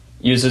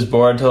use his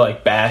board to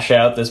like bash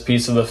out this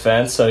piece of the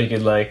fence so he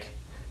could like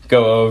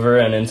go over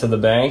and into the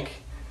bank,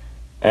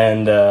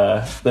 and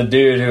the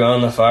dude who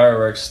owned the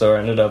fireworks store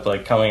ended up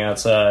like coming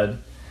outside,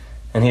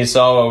 and he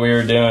saw what we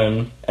were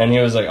doing, and he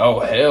was like, "Oh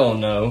hell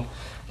no."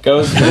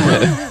 Goes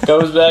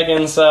back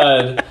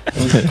inside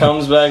and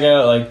comes back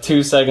out like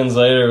 2 seconds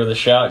later with a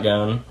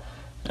shotgun.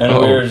 And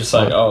we were just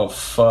like, oh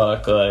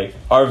fuck, like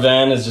our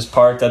van is just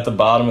parked at the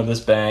bottom of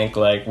this bank,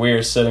 like we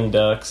are sitting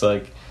ducks.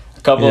 Like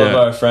a couple of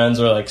our friends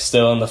were like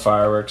still in the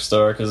fireworks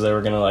store because they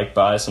were gonna like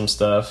buy some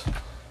stuff,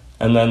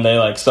 and then they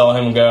like saw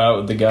him go out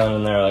with the gun,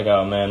 and they're like,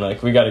 oh man,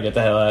 like we gotta get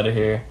the hell out of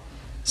here.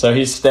 So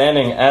he's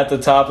standing at the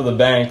top of the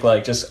bank,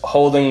 like just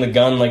holding the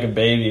gun like a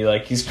baby,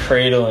 like he's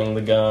cradling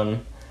the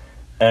gun.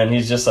 And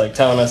he's just like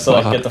telling us to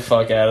like get the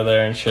fuck out of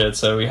there and shit.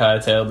 So we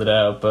hightailed it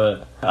out.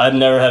 But I'd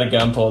never had a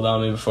gun pulled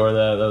on me before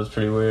that. That was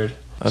pretty weird.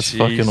 That's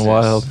fucking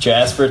wild.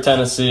 Jasper,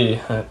 Tennessee.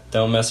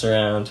 Don't mess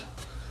around.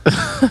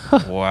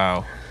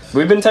 Wow.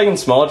 We've been taking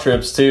small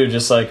trips too,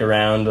 just like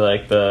around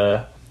like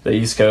the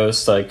East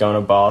Coast, like going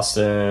to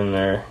Boston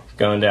or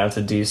going down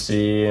to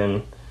DC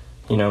and,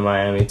 you know,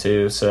 Miami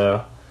too.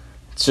 So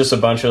it's just a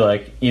bunch of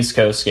like East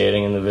Coast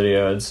skating in the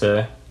video, I'd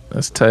say.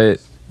 That's tight.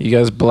 You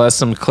guys bless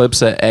some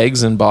clips at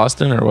Eggs in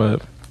Boston or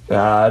what?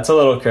 Nah, it's a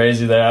little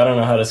crazy there. I don't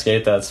know how to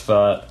skate that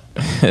spot.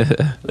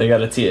 They got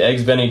to teach.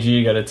 Eggs Benny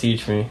G got to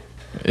teach me.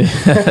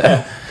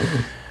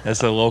 That's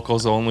the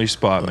locals only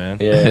spot, man.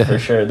 Yeah, for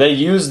sure. They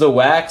use the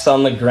wax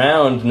on the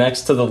ground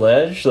next to the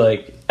ledge,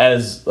 like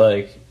as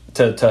like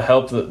to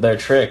help their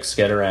tricks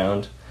get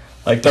around.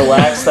 Like the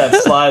wax that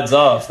slides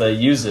off, they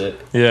use it.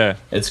 Yeah,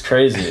 it's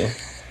crazy.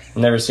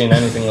 Never seen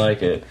anything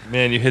like it.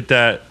 Man, you hit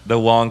the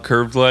long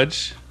curved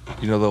ledge.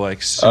 You know, the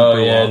like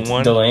super long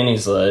one.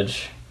 Delaney's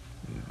ledge.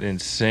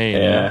 Insane.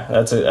 Yeah,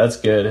 man. That's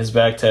good. His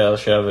back tail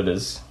shove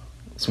it's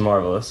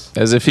marvelous.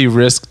 As if he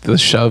risked the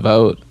shove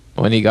out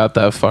when he got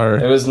that far.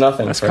 It was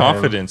nothing. That's for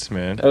confidence, him.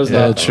 man. It was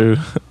yeah, nothing. true.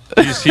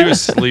 He was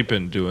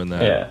sleeping doing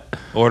that. Yeah.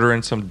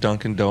 Ordering some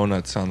Dunkin'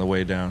 Donuts on the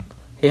way down.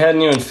 He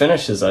hadn't even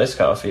finished his iced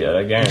coffee yet,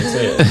 I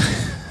guarantee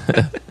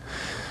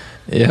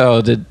it.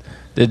 Yo, did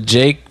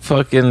Jake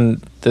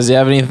fucking... Does he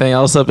have anything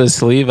else up his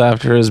sleeve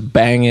after his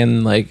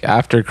banging, like,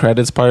 after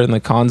credits part in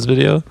the cons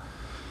video?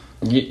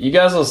 You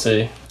guys will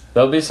see.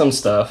 There'll be some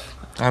stuff.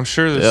 I'm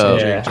sure there's some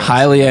Yeah.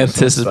 Highly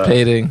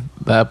anticipating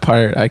that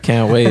part. I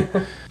can't wait.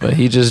 But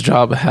he just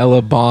dropped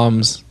hella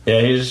bombs. Yeah,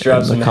 he just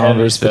dropped In the some heavy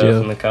Converse stuff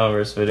video. in the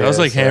Converse video. That was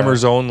like so-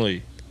 hammers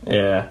only.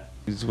 Yeah.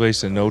 He's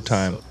wasting no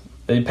time.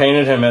 They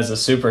painted him as a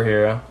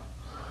superhero.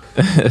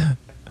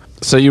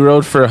 So you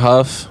rode for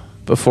Huff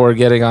before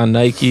getting on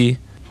Nike.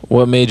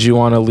 What made you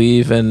want to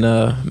leave and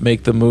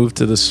make the move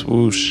to the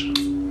swoosh?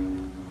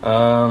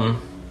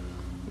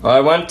 I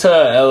went to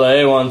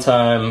LA one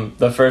time,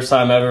 the first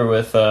time ever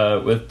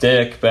with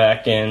Dick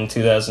back in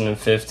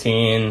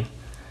 2015.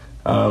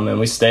 And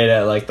we stayed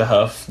at like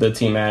the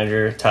team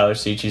manager, Tyler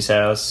Seachy's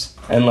house.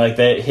 And like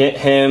they hit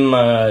him,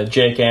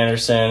 Jake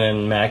Anderson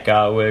and Matt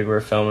Gottwig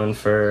were filming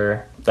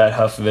for that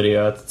Huff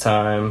video at the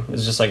time. It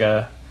was just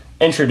like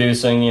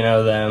introducing,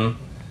 them.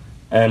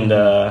 And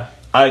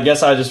I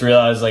guess I just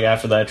realized like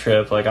after that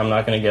trip, like I'm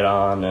not gonna get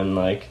on, and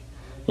like,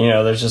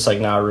 there's just like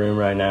not room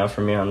right now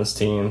for me on this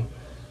team.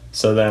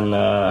 So then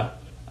I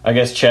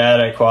guess Chad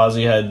at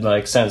Quasi had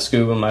like sent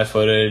Scuba my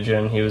footage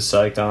and he was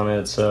psyched on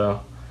it,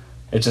 so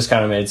it just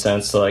kind of made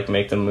sense to like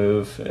make the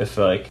move if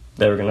like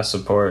they were gonna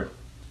support.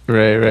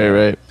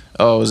 Right.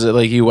 Oh, was it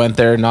like you went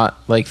there not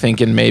like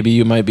thinking maybe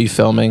you might be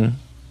filming?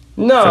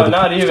 No,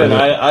 not even.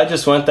 I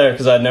just went there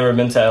because I'd never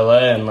been to LA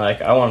and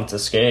like I wanted to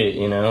skate,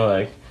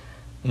 like.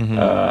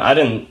 I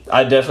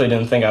definitely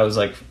didn't think I was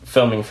like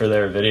filming for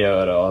their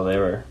video at all. They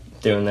were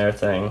doing their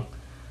thing,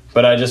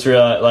 but I just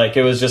realized like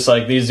it was just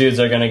like these dudes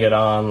are gonna get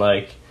on,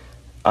 like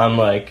I'm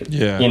like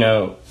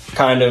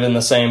kind of in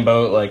the same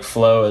boat like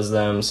flow as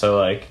them, so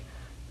like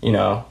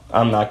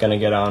I'm not gonna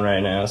get on right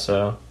now,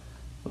 so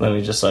let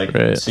me just like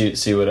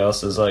see what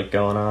else is like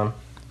going on.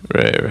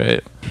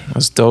 Right.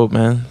 That's dope,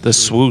 man. The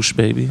swoosh,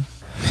 baby.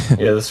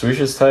 Yeah, the swoosh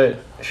is tight.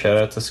 Shout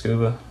out to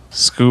Scuba.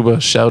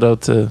 Shout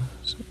out to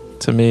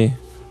me.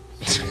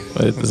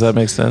 Wait, does that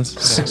make sense?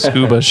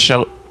 Scuba,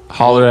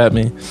 holler at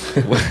me.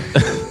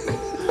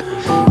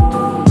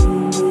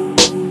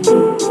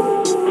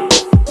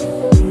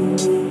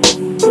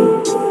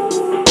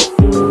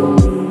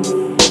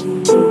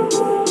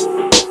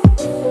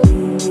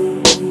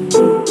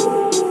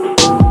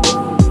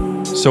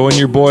 So in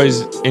your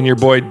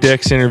boy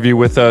Dick's interview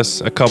with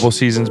us a couple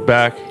seasons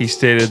back, he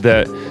stated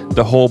that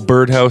the whole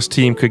Birdhouse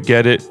team could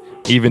get it,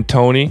 even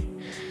Tony.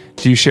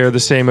 Do you share the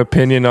same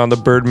opinion on the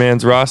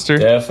Birdman's roster?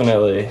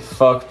 Definitely.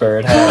 Fuck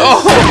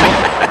Birdhouse.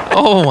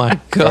 Oh my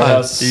god.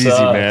 Birdhouse Easy,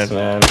 sucks,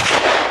 man.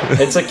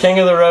 It's a King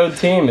of the Road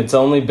team. It's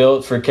only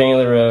built for King of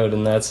the Road,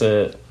 and that's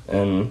it.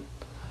 And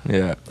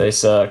yeah, they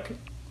suck.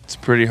 It's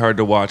pretty hard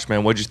to watch,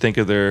 man. What'd you think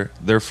of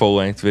their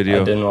full-length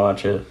video? I didn't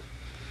watch it.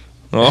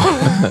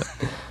 Oh.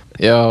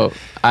 Yo,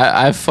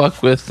 I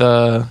fuck with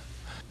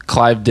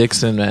Clive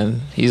Dixon,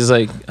 man. He's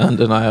like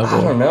undeniable.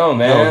 I don't know,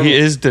 man. No, he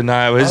is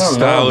deniable. His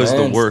style is the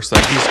man. worst.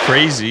 Like he's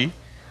crazy.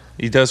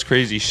 He does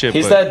crazy shit.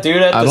 He's that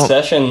dude at the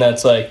session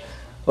that's like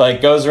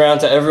goes around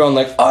to everyone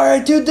like, all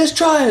right, dude, just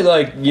try it.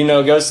 Like,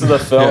 goes to the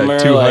filmer.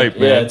 too like, hype,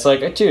 man. It's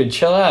like, dude,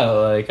 chill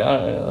out.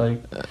 Like,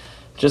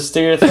 just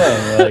do your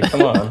thing. Like,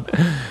 come on.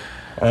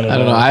 I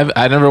don't know.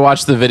 I never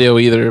watched the video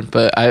either,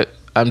 but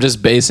I'm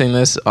just basing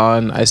this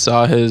on I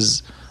saw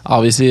his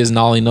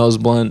Nolly nose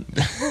blunt,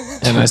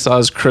 and I saw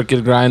his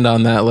crooked grind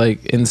on that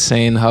like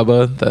insane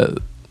hubba that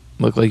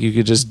looked like you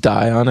could just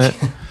die on it,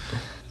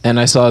 and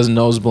I saw his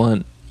nose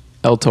blunt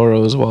El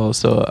Toro as well.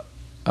 So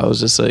I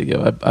was just like,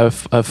 yo, I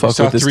fuck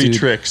with this 3 dude.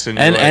 tricks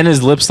and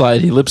his lip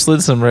slide. He lip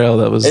slid some rail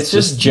that was. It's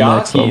just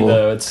jockey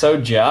though. It's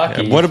so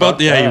jockey. Yeah, what about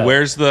he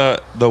wears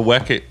the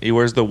WEC. He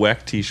wears the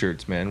WEC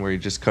t-shirts, man, where he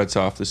just cuts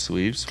off the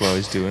sleeves while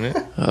he's doing it.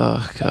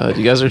 Oh god,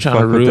 you guys are trying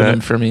Fuck to with ruin that. him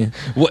for me.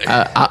 What?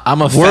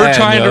 I'm a We're fan.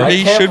 trying yo. to- I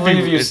He can't should be-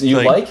 believe it's you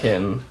like- like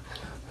him.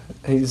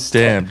 He's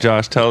Damn,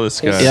 Josh, tell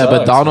this guy. Yeah,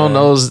 but sucks, Donald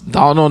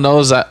man.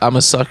 knows I'm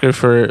a sucker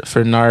for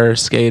gnar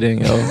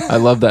skating. Yo, I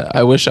love that.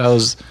 I wish I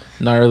was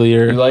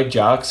gnarlier. You like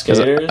jock 'Cause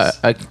skaters?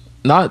 I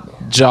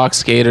not jock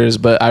skaters,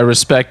 but I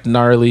respect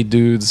gnarly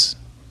dudes.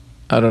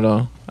 I don't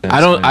know. That's I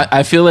don't. funny.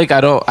 I feel like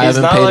I don't. I He's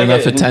haven't not paid like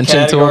enough a attention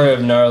to category him.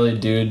 of gnarly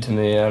dude to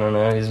me. I don't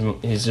know.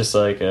 He's just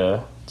like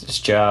a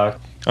just jock.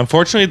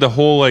 Unfortunately, the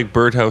whole like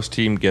Birdhouse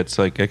team gets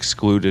like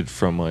excluded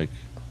from like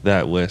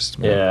that list,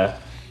 man. Yeah,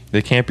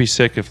 They can't be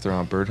sick if they're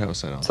on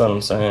Birdhouse, I don't that's what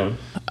I'm saying.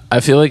 I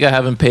feel like I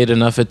haven't paid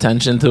enough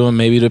attention to him,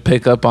 maybe to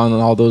pick up on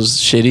all those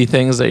shitty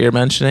things that you're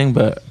mentioning.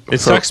 But It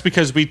sucks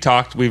because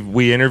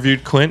we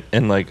interviewed Clint,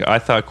 and like I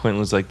thought Clint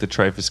was like the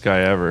trifest guy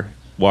ever.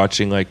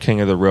 Watching like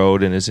King of the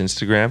Road and his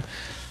Instagram,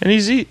 and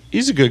he's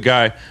a good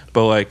guy,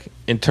 but like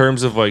in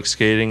terms of like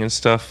skating and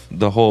stuff,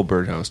 the whole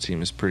Birdhouse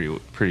team is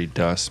pretty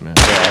dust, man.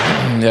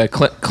 yeah,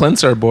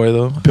 Clint's our boy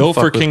though. Built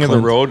Fuck for with King of the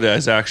Clint. Road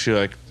is actually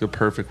like the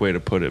perfect way to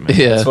put it, man.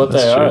 Yeah, That's what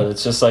they true. are.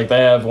 It's just like they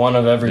have one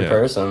of every Yeah.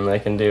 person. They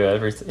can do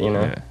everything, you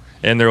know. Yeah.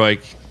 And they're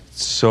like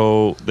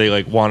they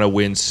like want to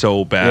win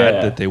so bad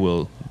Yeah. that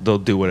they'll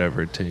do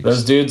whatever it takes.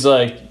 Those dudes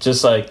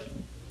just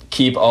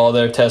keep all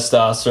their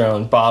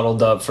testosterone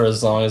bottled up for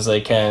as long as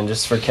they can,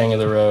 just for King of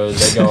the Road.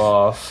 They go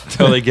off.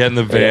 Until they get in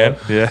the van.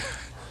 Yeah.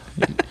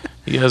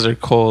 You guys are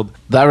cold.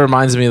 That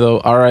reminds me though.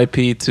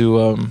 R.I.P.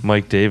 to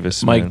Mike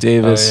Davis. Mike man.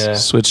 Davis, Oh, yeah.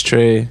 Switch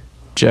Tray,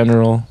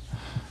 General.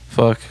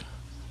 Fuck.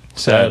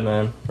 Sad,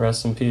 man.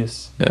 Rest in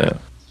peace. Yeah.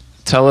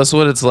 Tell us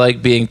what it's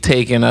like being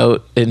taken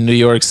out in New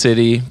York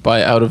City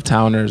by out of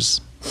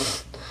towners.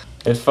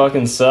 It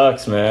fucking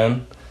sucks,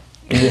 man.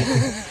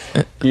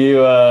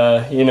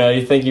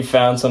 You think you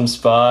found some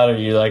spot, or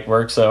you like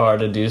work so hard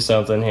to do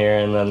something here,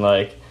 and then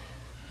like,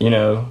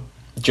 Joe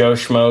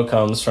Schmo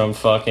comes from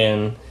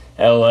fucking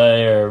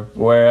LA or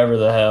wherever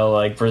the hell,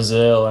 like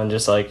Brazil, and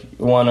just like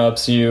one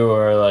ups you,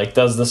 or like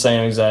does the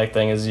same exact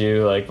thing as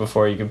you, like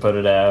before you can put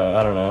it out.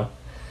 I don't know.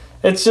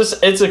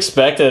 It's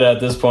expected at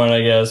this point,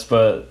 I guess,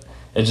 but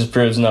it just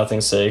proves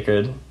nothing's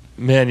sacred.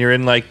 Man, you're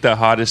in like the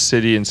hottest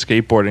city in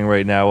skateboarding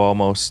right now.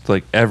 Almost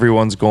like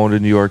everyone's going to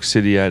New York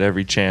City at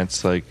every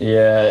chance. Like,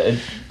 Yeah,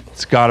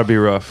 it's got to be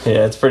rough.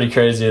 yeah, it's pretty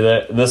crazy.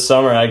 That this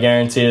summer, I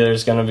guarantee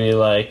there's gonna be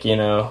like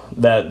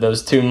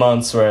those 2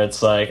 months where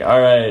it's like, all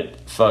right,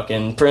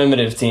 fucking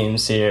primitive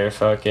teams here,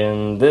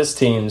 fucking this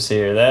team's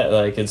here. That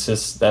like that's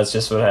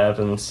just what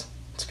happens.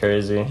 It's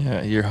crazy.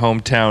 Yeah, your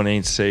hometown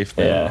ain't safe,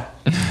 man.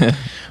 Yeah.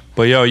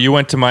 But yo, you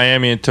went to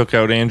Miami and took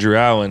out Andrew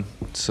Allen,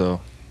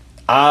 so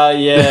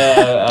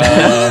Yeah.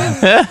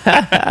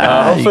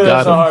 Hopefully You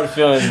got there's no him. hard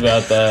feelings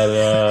about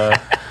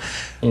that.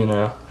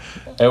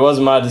 It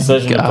wasn't my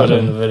decision to Got put it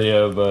in him. the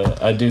video,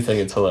 but I do think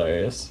it's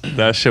hilarious.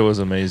 that shit was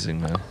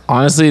amazing, man.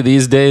 Honestly,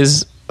 these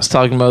days, I was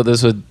talking about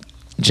this with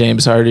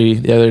James Hardy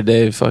the other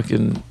day.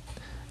 Fucking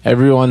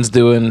everyone's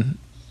doing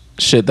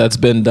shit that's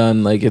been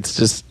done. Like, it's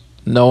just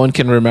no one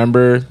can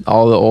remember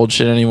all the old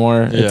shit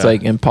anymore. Yeah. It's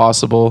like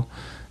impossible.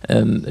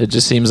 And it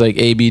just seems like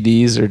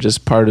ABDs are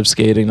just part of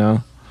skating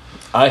now.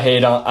 I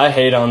hate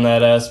on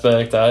that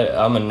aspect.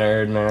 I'm a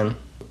nerd, man.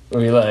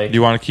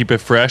 You want to keep it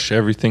fresh,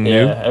 everything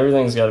new,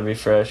 everything's got to be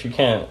fresh. You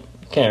can't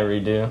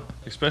redo.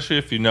 especially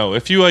if you know.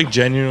 If you like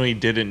genuinely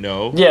didn't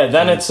know, Yeah,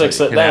 then and it's like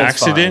then an it's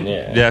fine, accident.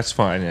 yeah. That's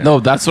fine. Yeah. No,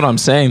 that's what I'm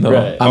saying, though.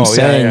 Right. I'm Oh, yeah,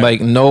 saying, yeah.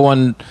 like, no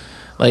one,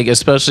 like,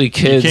 especially you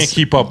kids. can't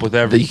keep up with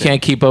everything. You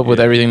can't keep up with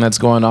Yeah. everything that's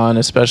going on,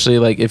 especially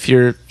like if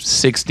you're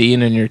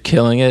 16 and you're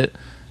killing it.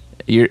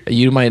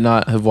 You might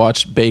not have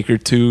watched Baker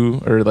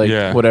 2 or like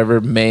Yeah. whatever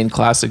main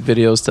classic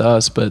videos to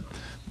us,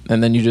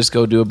 and then you just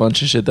go do a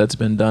bunch of shit that's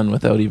been done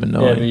without even Yeah,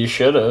 but knowing. you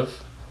should have.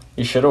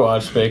 You should have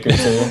watched Baker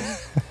too.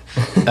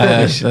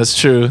 That's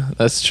true.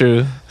 That's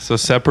true. So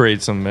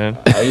separate them, man.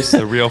 I used The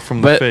to. real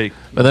from the But fake.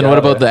 but then Got what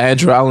about it. the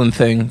Andrew Allen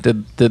thing?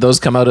 Did those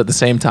come out at the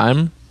same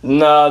time?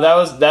 No,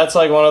 that's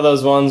like one of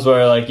those ones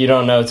where like you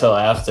don't know till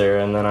after,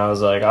 and then I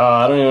was like, oh,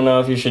 I don't even know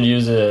if you should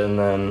use it, and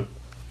then,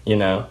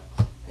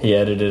 he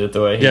edited it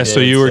the way he Yeah. did. So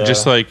you were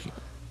just like,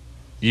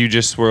 you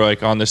just were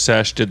like on the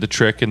sesh, did the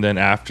trick, and then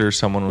after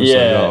someone was like,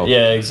 oh,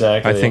 yeah,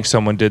 exactly. I think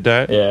someone did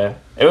that. Yeah.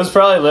 It was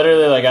probably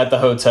literally like at the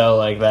hotel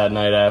like that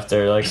night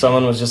after. Like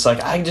someone was just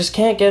like, I just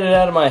can't get it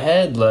out of my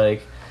head.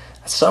 Like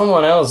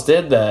someone else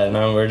did that. And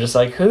we're just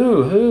like,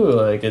 who?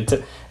 Like it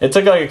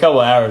took like a couple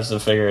hours to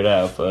figure it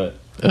out, but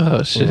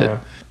Oh shit!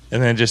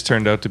 And then it just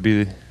turned out to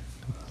be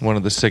one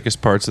of the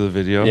sickest parts of the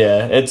video.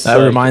 yeah, it's That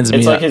like, reminds me-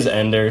 It's like his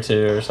ender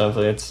too or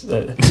something. I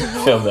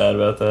feel bad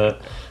about that.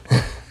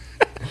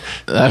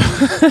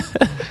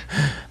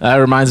 That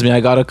reminds me, I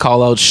gotta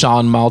call out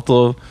Sean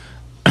Malto.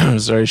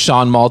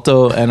 Sean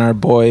Malto and our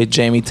boy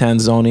Jamie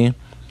Tanzoni.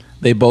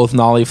 They both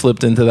nollie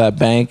flipped into that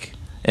bank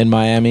in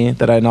Miami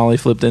that I nollie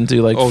flipped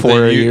into like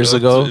 4 years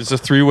ago. It's a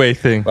three-way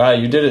thing. Wow,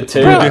 you did it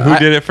too. Bro, Who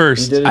did it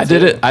first? You did I did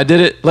too. it. I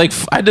did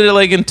it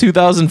like in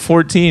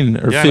 2014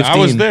 or Yeah, 15. I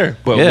was there.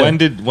 But Yeah. when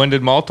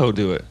did Malto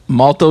do it?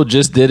 Malto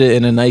just did it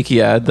in a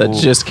Nike ad that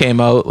Ooh. just came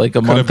out like a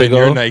Could have month been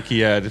ago. your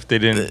Nike ad if they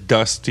didn't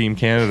dust Team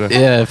Canada.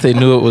 Yeah, if they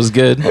knew it was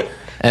good.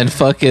 And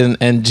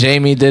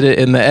Jamie did it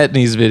in the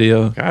Etnies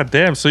video. God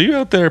damn! So you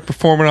out there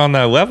performing on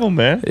that level,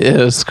 man?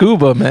 Yeah,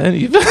 scuba, man.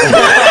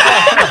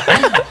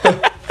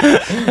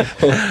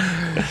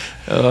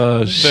 Oh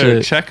Better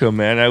shit! check them,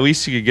 man. At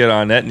least you could get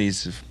on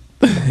Etnies.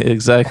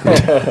 Exactly.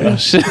 Oh,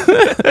 shit.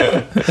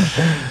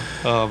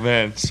 Oh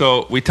man.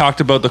 So we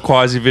talked about the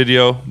Quasi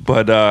video,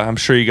 but I'm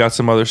sure you got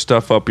some other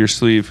stuff up your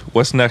sleeve.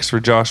 What's next for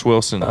Josh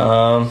Wilson?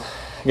 I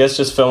guess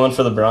just filming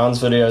for the bronze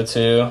video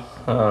too.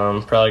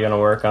 Probably gonna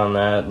work on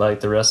that like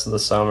the rest of the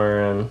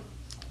summer and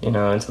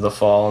into the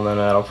fall, and then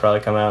that'll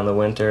probably come out in the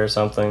winter or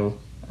something.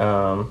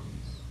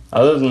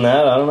 Other than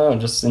that, I don't know.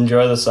 Just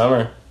enjoy the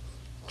summer.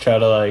 Try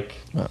to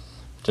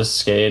just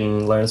skate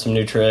and learn some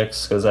new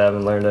tricks because I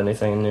haven't learned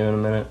anything new in a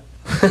minute.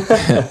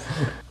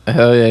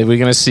 Hell yeah. We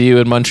going to see you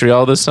in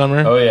Montreal this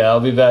summer? Oh, yeah. I'll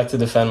be back to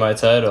defend my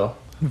title.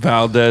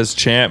 Valdez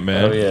champ,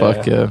 man. Oh, yeah.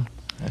 Fuck yeah.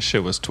 That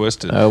shit was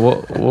twisted.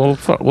 We'll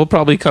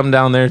probably come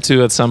down there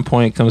too at some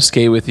point, come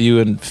skate with you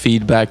and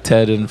feed back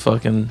Ted and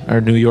fucking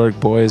our New York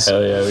boys.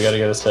 Hell yeah. We got to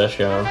get a sesh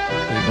going.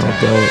 No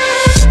doubt.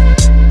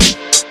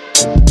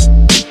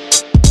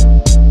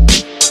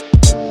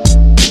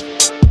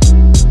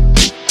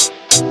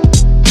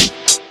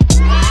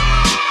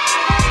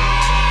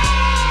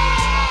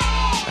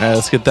 All right,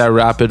 let's get that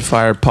rapid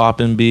fire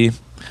poppin', B.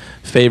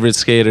 Favorite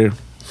skater?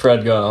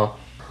 Fred Gall.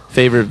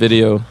 Favorite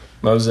video?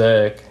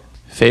 Mosaic.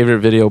 Favorite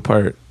video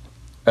part?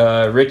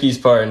 Ricky's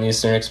part in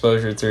Eastern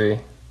Exposure 3.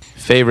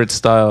 Favorite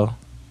style?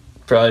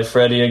 Probably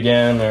Freddie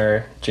again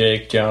or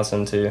Jake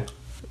Johnson too.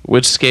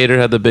 Which skater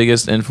had the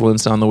biggest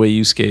influence on the way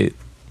you skate?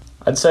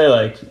 I'd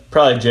say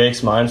probably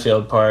Jake's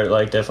Minefield part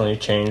definitely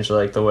changed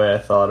the way I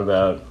thought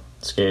about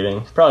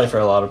skating. Probably for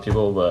a lot of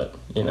people, but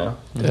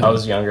I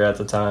was younger at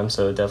the time,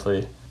 so it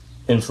definitely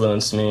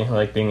influenced me,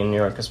 being in New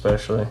York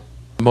especially.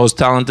 Most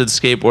talented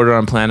skateboarder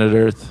on planet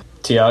Earth?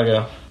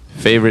 Tiago.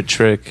 Favorite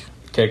trick?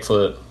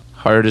 Kickflip.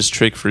 Hardest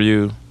trick for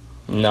you?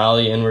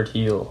 Nollie inward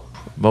heel.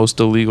 Most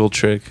illegal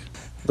trick?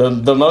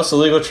 The most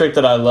illegal trick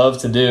that I love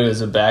to do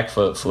is a back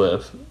foot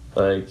flip.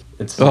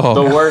 It's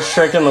the worst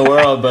trick in the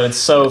world, but it's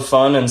so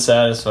fun and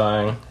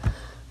satisfying.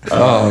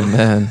 Oh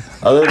man.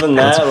 Other than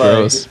that,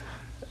 gross.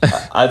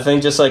 I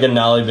think just a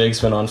nollie big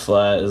spin on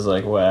flat is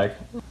whack.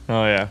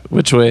 Oh yeah.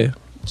 Which way?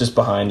 Just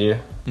behind you.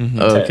 Mm-hmm.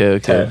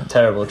 Okay.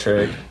 Terrible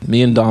trick.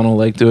 Me and Donald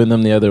like doing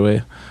them the other way.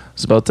 I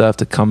was about to have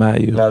to come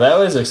at you. No, that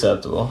was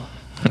acceptable.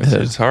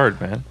 It's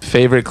hard, man.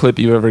 Favorite clip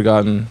you've ever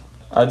gotten?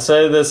 I'd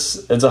say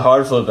it's a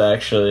hard flip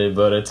actually,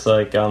 but it's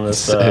on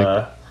this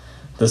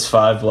this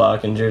 5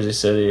 block in Jersey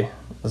City. It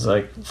was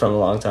from a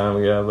long time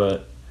ago, but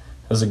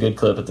it was a good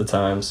clip at the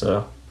time,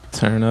 so.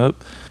 Turn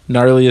up.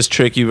 Gnarliest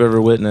trick you've ever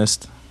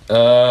witnessed?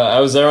 I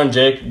was there when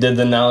Jake did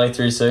the Nollie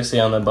 360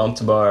 on the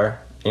bump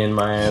bar in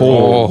Miami.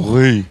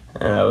 Holy.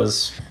 And that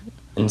was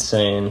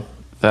insane.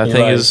 That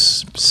thing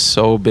is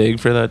so big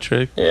for that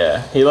trick.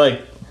 Yeah, he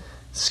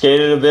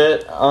skated a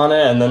bit on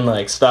it and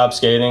then stopped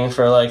skating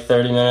for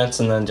 30 minutes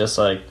and then just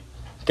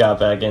got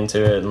back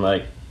into it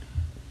and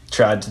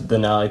tried the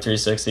Nollie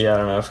 360, I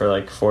don't know,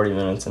 for 40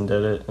 minutes and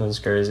did it. It was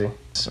crazy.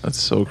 That's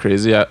so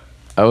crazy.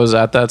 I was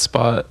at that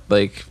spot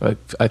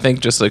I think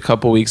just a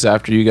couple weeks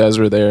after you guys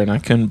were there, and I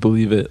couldn't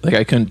believe it.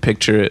 I couldn't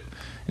picture it.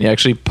 And he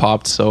actually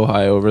popped so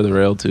high over the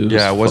rail too.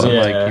 Yeah, it wasn't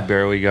he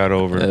barely got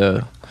over.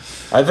 Yeah.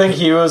 I think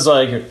he was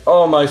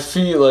oh, my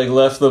feet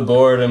left the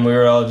board, and we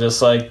were all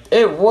just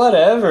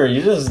whatever.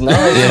 You just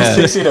not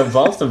easy to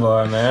bump the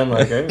bar, man.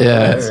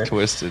 Yeah, it's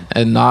twisted,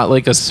 and not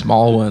a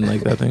small one.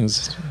 That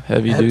thing's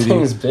heavy duty. That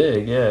thing's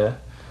big, yeah.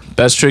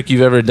 Best trick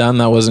you've ever done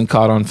that wasn't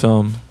caught on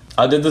film?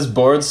 I did this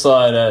board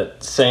slide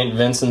at St.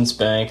 Vincent's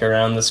Bank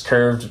around this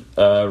curved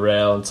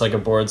rail. It's a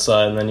board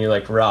slide, and then you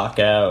rock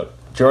out.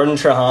 Jordan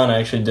Trahan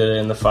actually did it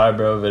in the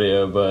Fibro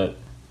video, but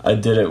I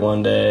did it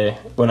one day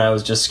when I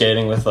was just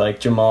skating with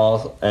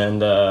Jamal,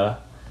 and I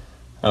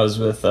was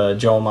with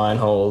Joel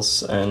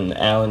Mineholes and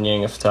Alan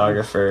Ying, a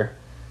photographer,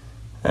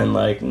 and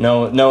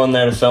no one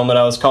there to film it.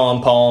 I was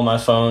calling Paul on my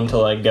phone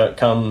to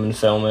come and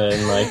film it,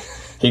 and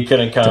he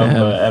couldn't come,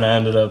 and I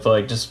ended up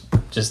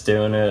just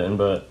doing it,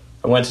 but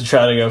I went to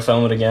try to go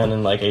film it again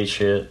and ate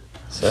shit.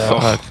 So.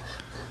 Fuck.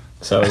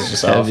 So I was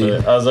just off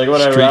it. I was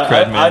whatever.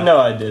 I know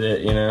I did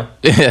it,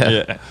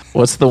 Yeah.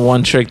 What's the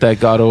one trick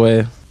that got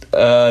away?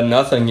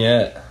 Nothing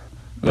yet.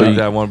 Leave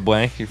that one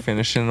blank. You're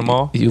finishing them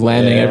all. You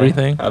landing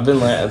everything? I've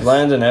been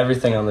landing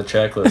everything on the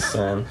checklist,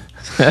 man.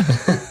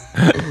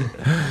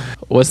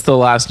 What's the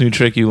last new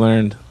trick you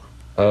learned?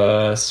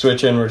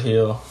 Switch inward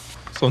heel.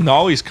 So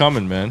Nollie's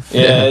coming, man.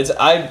 Yeah, it's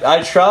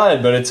I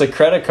tried, but it's a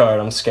credit card.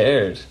 I'm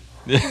scared.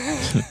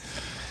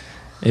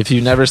 If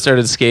you never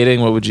started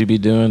skating, what would you be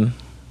doing?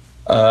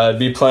 I'd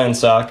be playing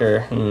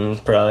soccer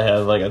and probably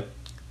have a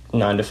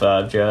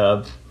 9-to-5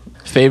 job.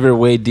 Favorite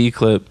Wade D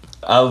clip?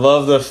 I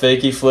love the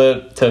fakie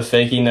flip to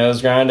fakie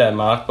nose grind at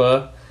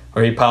Machba,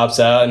 where he pops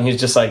out and he's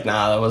just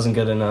nah, that wasn't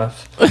good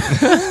enough.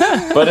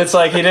 But it's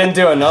he didn't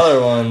do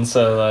another one,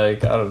 so I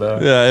don't know.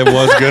 Yeah, it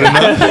was good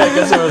enough. Yeah, I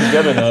guess it was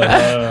good enough.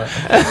 I don't know.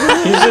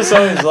 He's just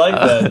always like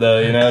that,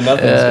 though.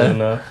 Nothing's good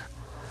enough.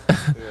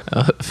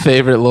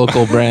 Favorite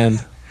local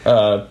brand?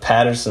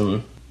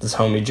 Patterson, this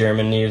homie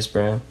German Neves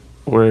brand.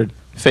 Word.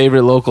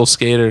 Favorite local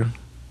skater?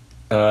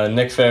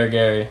 Nick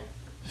Farragher.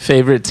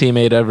 Favorite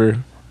teammate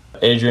ever?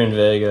 Adrian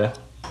Vega.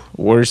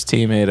 Worst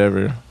teammate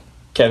ever?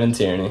 Kevin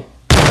Tierney.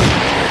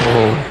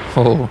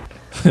 Oh.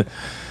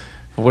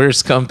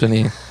 Worst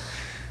company?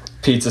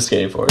 Pizza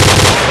skateboard.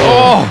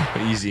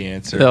 Oh, easy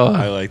answer. Oh.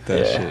 I like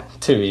that shit.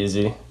 Too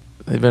easy.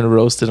 They've been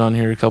roasted on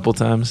here a couple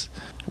times.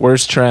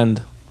 Worst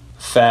trend.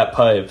 Fat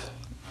pipe.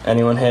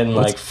 Anyone hitting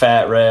like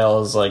fat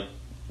rails, like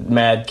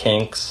mad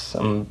kinks,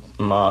 I'm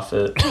off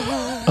it.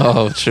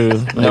 Oh,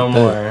 true. No Like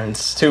more. that.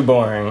 It's too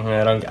boring.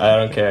 I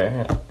don't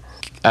care.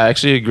 I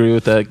actually agree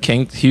with that.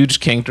 Huge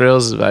kink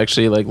rails have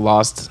actually like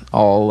lost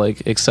all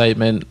like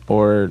excitement,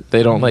 or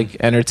they don't like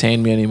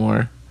entertain me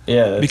anymore.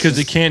 Yeah, Because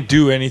they can't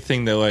do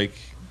anything that like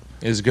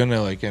is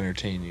gonna like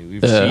entertain you.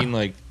 We've seen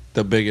like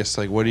the biggest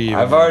like what do you?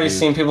 I've already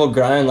seen people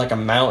grind like a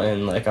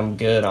mountain. Like I'm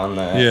good on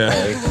that. Yeah.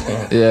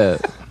 Like, Yeah,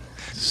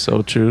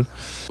 so true.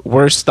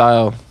 Worst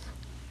style.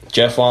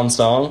 Jeff Wan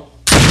Song.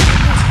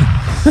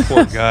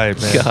 Poor guy,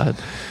 man. God.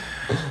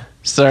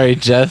 Sorry,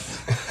 Jeff.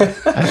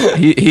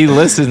 he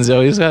listens,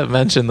 yo. He's got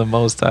mentioned the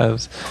most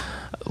times.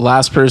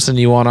 Last person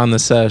you want on the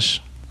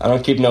sesh? I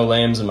don't keep no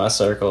lames in my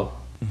circle.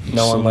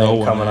 No one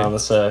lame coming on the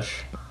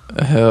sesh.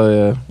 Hell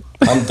yeah.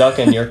 I'm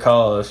ducking your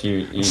call if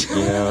you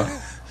know.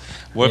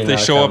 What if You're they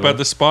not show up coming. at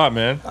the spot,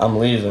 man? I'm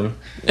leaving.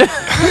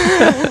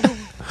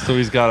 So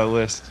he's got a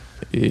list.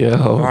 Yo.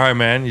 All right,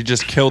 man. You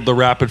just killed the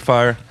rapid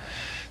fire.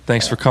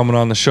 Thanks for coming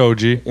on the show,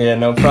 G. Yeah,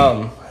 no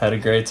problem. Had a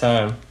great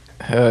time.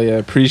 Hell yeah.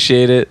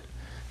 Appreciate it.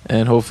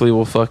 And hopefully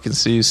we'll fucking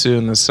see you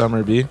soon this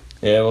summer, B.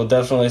 Yeah, we'll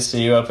definitely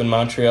see you up in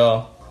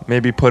Montreal.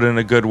 Maybe put in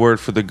a good word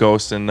for the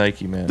Ghost and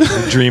Nike, man.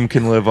 The dream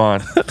can live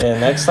on. Yeah,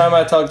 next time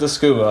I talk to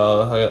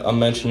Scuba, I'll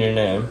mention your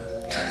name.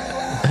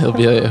 He'll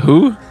be like,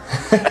 who?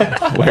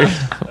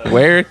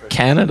 Where?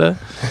 Canada?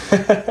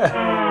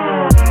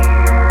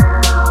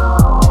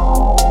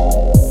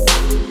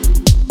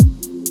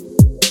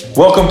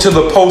 Welcome to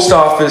the post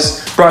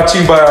office, brought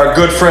to you by our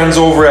good friends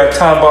over at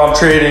Time Bomb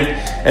Trading.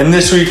 And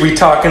this week we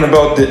talking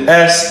about the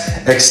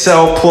S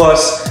Excel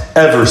Plus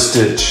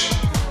Everstitch.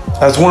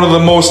 As one of the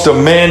most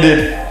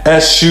demanded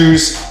S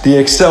shoes, the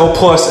Excel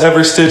Plus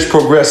Everstitch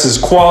progresses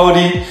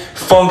quality,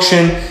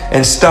 function,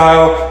 and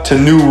style to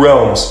new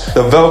realms.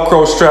 The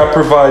Velcro strap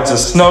provides a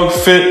snug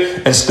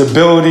fit and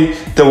stability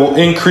that will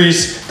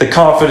increase the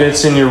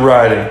confidence in your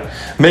riding.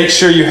 Make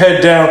sure you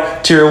head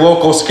down to your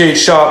local skate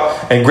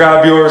shop and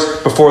grab yours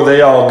before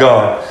they all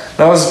gone.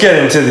 Now let's get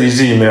into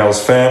these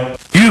emails, fam.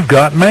 You've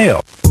got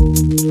mail.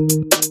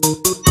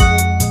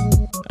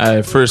 All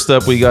right, first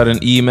up, we got an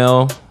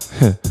email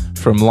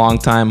from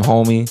longtime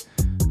homie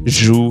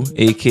Ju,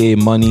 aka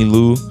Money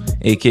Lou,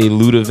 aka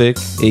Ludovic,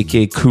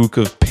 aka Kook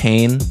of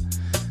Pain.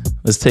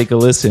 Let's take a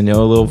listen,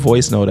 yo. A little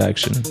voice note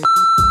action.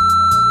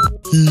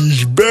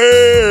 He's back.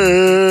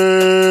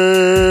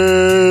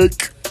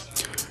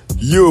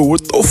 Yo,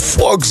 what the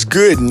fuck's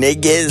good,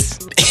 niggas?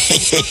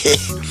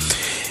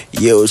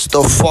 Yo, it's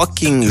the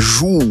fucking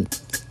Ju,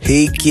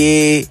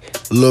 aka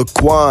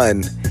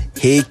Laquan,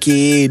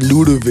 aka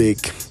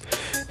Ludovic.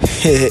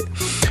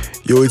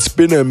 Yo, it's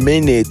been a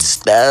minute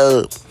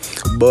still,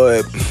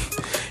 but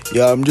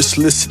yeah, I'm just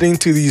listening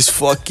to these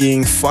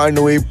fucking find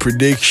away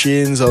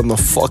predictions on the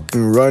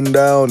fucking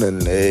rundown,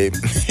 and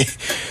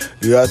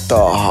you got to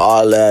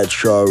holla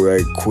at y'all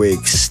right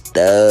quick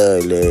still.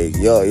 Like,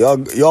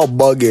 y'all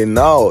bugging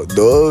out,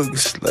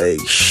 dogs. Like,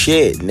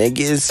 shit,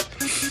 niggas.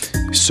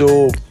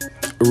 So,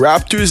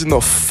 Raptors in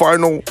the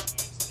final.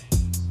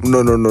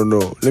 No.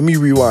 Let me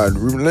rewind.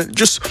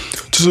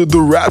 So the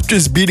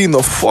Raptors beating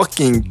the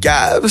fucking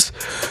Cavs.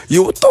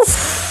 Yo, what the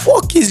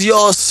fuck is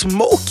y'all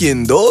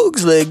smoking,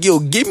 dogs? Like, yo,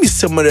 give me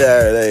some of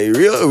that, like,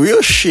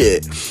 real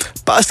shit.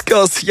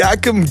 Pascal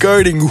Siakam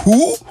guarding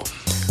who?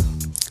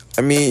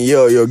 I mean,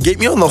 yo, get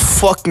me on the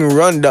fucking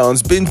rundown.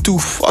 It's been too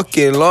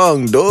fucking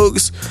long,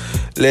 dogs.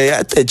 Like, I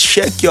had to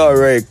check y'all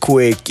right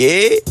quick,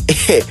 eh?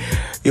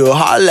 Yo,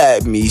 holla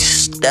at me,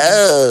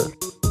 still.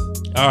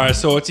 All right,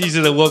 so it's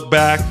easy to look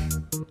back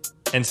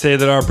and say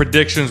that our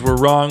predictions were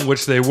wrong,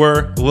 which they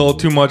were. A little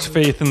too much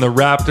faith in the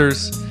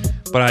Raptors,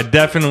 but I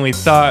definitely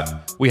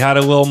thought we had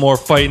a little more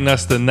fight in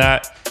us than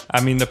that. I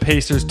mean, the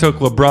Pacers took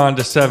LeBron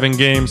to 7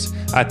 games.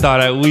 I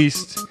thought at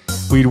least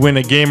we'd win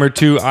a game or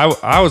two.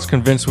 I was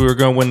convinced we were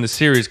going to win the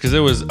series because it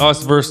was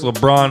us versus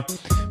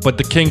LeBron, but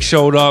the King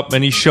showed up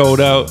and he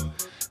showed out.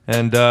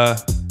 And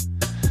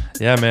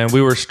yeah, man,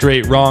 we were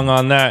straight wrong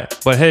on that.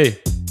 But hey,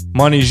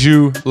 Money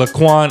Ju,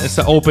 Laquan, it's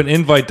an open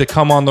invite to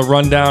come on the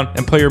rundown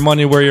and put your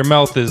money where your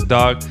mouth is,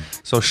 dog.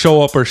 So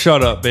show up or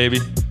shut up, baby.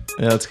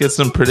 Yeah, let's get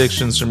some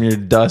predictions from your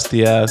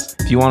dusty ass.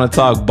 If you want to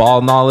talk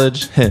ball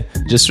knowledge,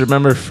 just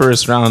remember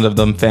first round of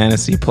them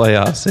fantasy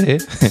playoffs, eh?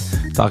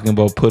 Talking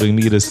about putting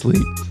me to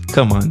sleep.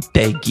 Come on,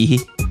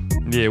 Daggy.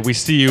 Yeah, we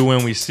see you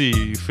when we see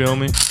you feel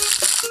me?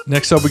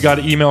 Next up, we got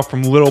an email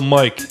from Little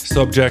Mike,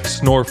 subject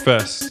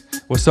Snorefest.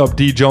 What's up,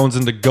 D Jones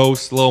and the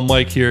Ghost? Little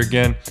Mike here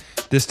again.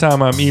 This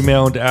time I'm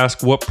emailing to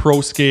ask what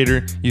pro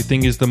skater you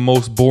think is the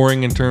most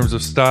boring in terms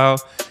of style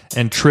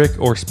and trick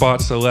or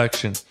spot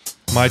selection.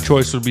 My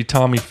choice would be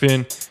Tommy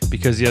Finn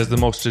because he has the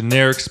most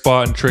generic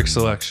spot and trick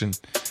selection.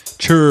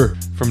 Chur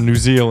from New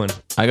Zealand.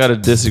 I gotta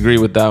disagree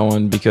with that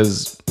one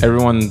because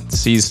everyone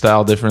sees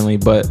style differently,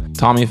 but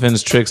Tommy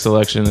Finn's trick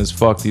selection is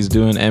fucked. He's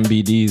doing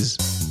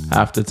MBDs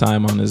half the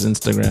time on his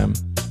Instagram.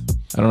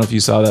 I don't know if you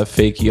saw that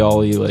fake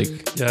ollie, like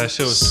Yeah, that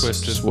shit was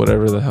twisted.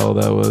 whatever the hell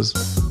that was,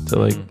 to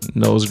like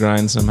nose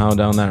grind somehow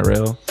down that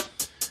rail.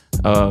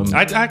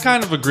 I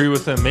kind of agree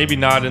with him. Maybe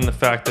not in the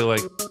fact that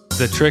like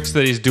the tricks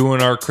that he's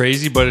doing are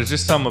crazy, but it's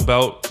just something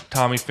about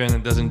Tommy Finn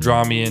that doesn't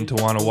draw me in to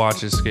want to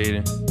watch his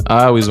skating.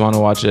 I always want to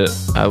watch it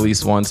at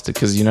least once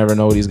because you never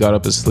know what he's got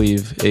up his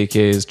sleeve.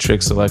 AK's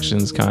trick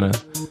selection's kind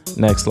of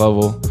next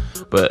level,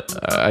 but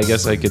I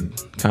guess I could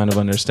kind of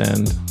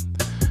understand.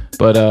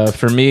 But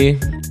for me,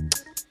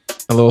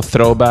 a little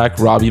throwback,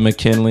 Robbie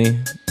McKinley,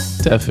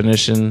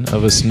 definition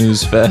of a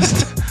snooze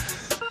fest.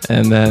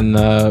 And then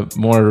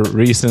more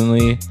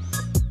recently,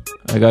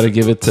 I got to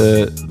give it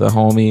to the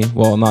homie.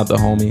 Well, not the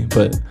homie,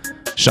 but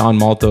Sean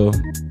Malto.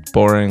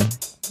 Boring,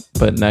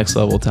 but next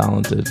level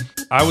talented.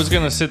 I was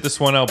going to sit this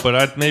one out, but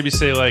I'd maybe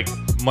say like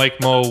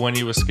Mike Moe when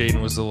he was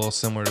skating was a little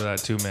similar to that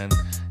too, man.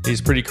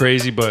 He's pretty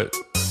crazy, but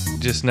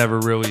just never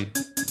really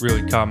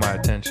caught my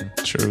attention.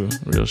 True,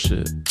 real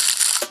shit.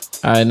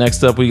 All right,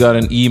 next up we got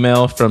an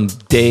email from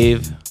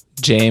Dave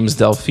James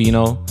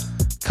Delfino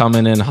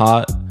coming in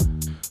hot.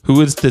 Who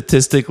would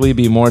statistically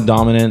be more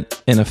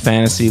dominant in a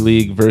fantasy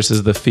league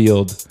versus the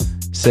field?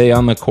 Say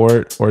on the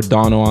court or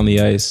Dono on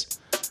the ice?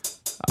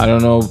 I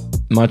don't know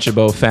much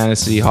about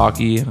fantasy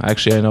hockey.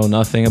 Actually, I know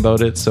nothing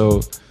about it,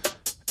 so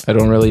I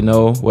don't really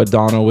know what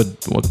Dono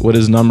what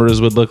his numbers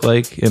would look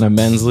like in a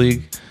men's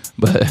league.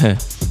 But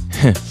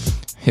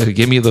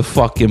give me the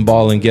fucking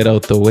ball and get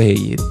out the way,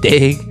 you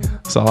dig?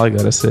 That's all I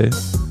gotta say.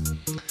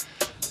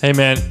 Hey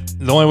man,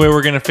 the only way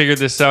we're gonna figure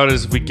this out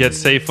is if we get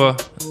Safa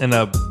in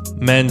a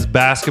men's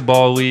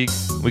basketball league.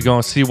 We're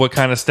gonna see what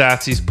kind of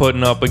stats he's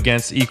putting up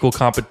against equal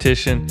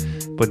competition.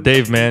 But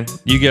Dave, man,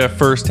 you get a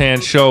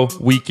first-hand show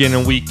week in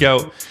and week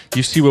out.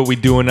 You see what we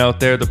doing out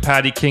there. The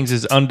Patty Kings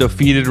is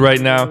undefeated right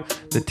now.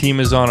 The team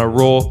is on a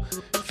roll.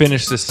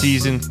 Finished the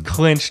season,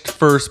 clinched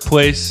first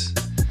place.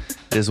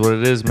 It is what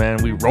it is,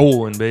 man. We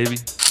rolling, baby.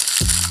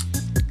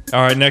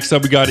 All right, next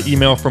up we got an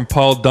email from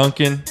Paul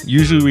Duncan.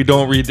 Usually we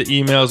don't read the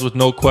emails with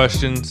no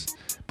questions,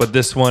 but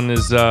this one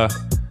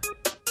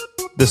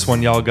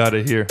y'all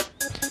gotta hear.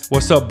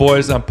 What's up,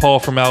 boys? I'm Paul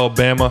from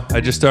Alabama. I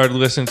just started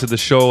listening to the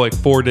show like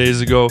 4 days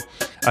ago.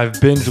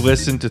 I've binge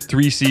listened to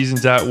 3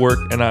 seasons at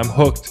work, and I'm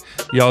hooked.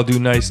 Y'all do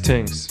nice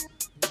things.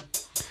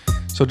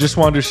 So just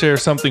wanted to share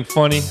something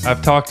funny.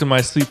 I've talked in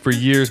my sleep for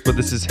years, but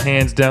this is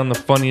hands down the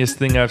funniest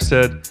thing I've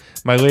said.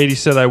 My lady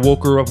said I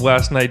woke her up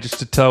last night just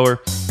to tell her,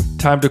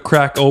 time to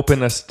crack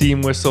open a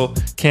Steam Whistle,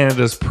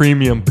 Canada's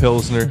premium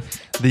Pilsner,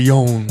 the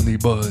only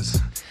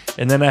buzz.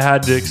 And then I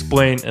had to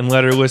explain and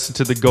let her listen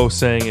to the ghost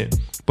saying it.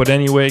 But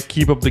anyway,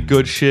 keep up the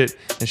good shit,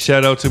 and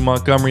shout out to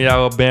Montgomery,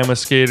 Alabama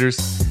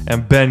skaters,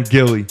 and Ben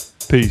Gilly.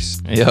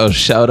 Peace. Yo,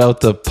 shout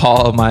out to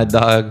Paul, my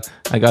dog.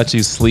 I got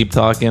you sleep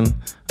talking.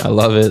 I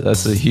love it.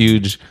 That's a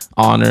huge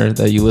honor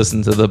that you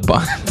listen to the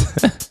Bunt.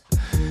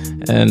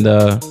 And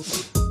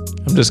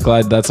I'm just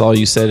glad that's all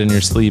you said in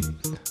your sleep.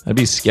 That'd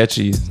be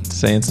sketchy,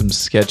 saying some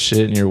sketch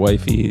shit and your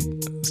wifey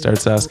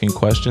starts asking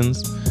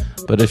questions.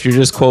 But if you're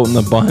just quoting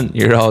the Bunt,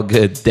 you're all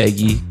good,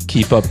 Deggy.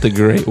 Keep up the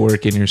great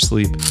work in your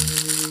sleep.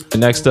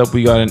 Next up,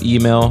 we got an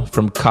email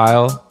from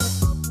Kyle.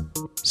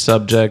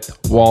 Subject,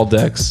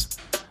 Waldex.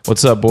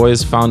 What's up,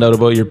 boys? Found out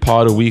about your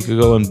pod a week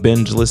ago and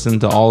binge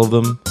listened to all of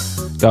them.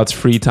 Got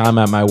free time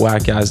at my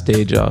whack-ass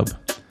day job.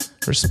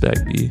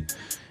 Respect, B.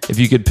 If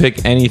you could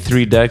pick any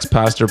 3 decks,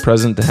 past or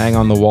present, to hang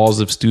on the walls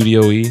of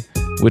Studio E,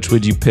 which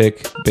would you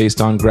pick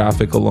based on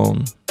graphic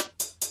alone?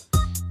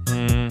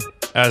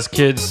 As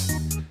kids,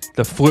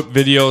 the flip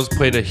videos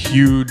played a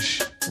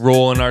huge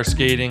role in our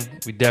skating.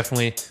 We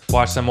definitely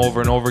watched them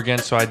over and over again,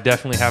 so I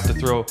definitely have to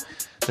throw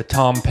the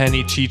Tom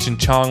Penny, Cheech and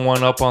Chong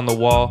one up on the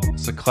wall.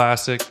 It's a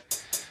classic.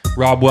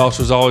 Rob Welsh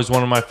was always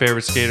one of my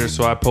favorite skaters,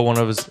 so I put one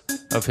of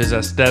his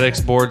aesthetics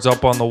boards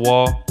up on the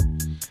wall.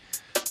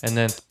 And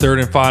then third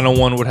and final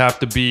one would have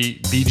to be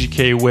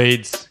DGK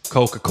Wade's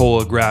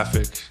Coca-Cola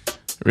graphic.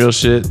 Real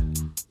shit.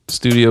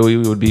 Studio E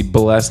would be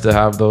blessed to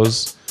have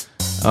those.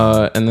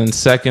 And then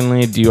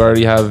secondly, do you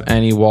already have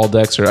any wall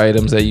decks or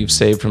items that you've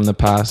saved from the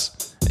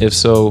past? If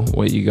so,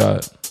 what you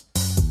got?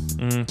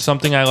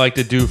 Something I like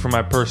to do for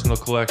my personal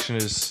collection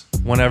is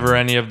whenever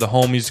any of the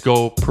homies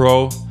go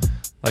pro,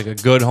 like a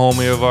good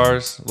homie of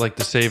ours, like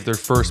to save their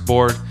first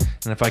board.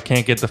 And if I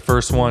can't get the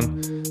first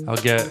one, I'll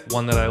get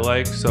one that I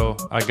like. So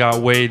I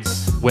got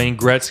Wade's Wayne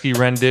Gretzky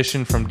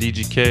rendition from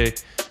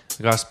DGK.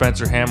 I got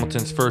Spencer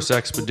Hamilton's first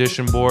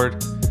Expedition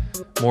board,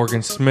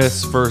 Morgan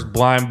Smith's first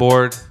blind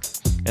board,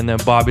 and then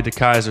Bobby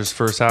DeKaiser's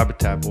first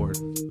Habitat board.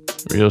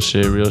 Real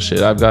shit, real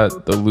shit. I've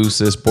got the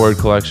loosest board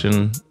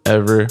collection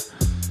ever.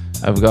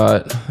 I've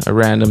got a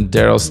random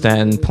Daryl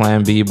Stanton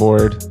Plan B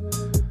board.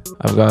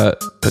 I've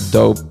got a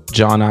dope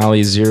John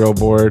Alley Zero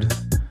board.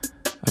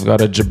 I've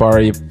got a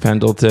Jabari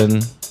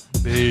Pendleton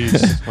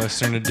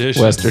Western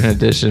Edition. Western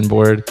Edition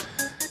board.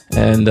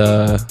 And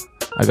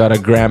I got a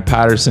Grant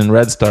Patterson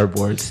Red Star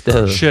board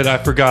still. Shit, I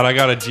forgot. I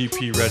got a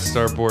GP Red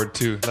Star board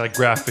too. That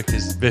graphic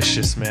is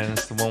vicious, man.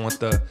 It's the one with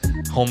the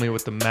homie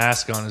with the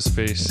mask on his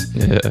face.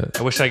 Yeah.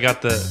 I wish I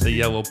got the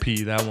yellow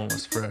P. That one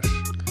was fresh.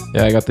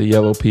 Yeah, I got the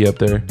yellow P up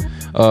there.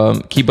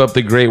 Keep up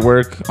the great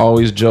work.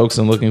 Always jokes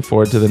and looking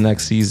forward to the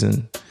next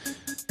season.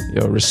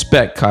 Yo,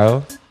 respect,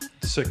 Kyle.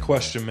 Sick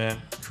question, man.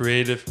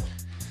 Creative.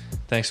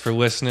 Thanks for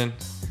listening.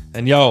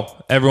 And yo,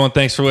 everyone,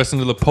 thanks for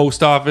listening to the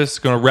post office.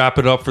 Gonna wrap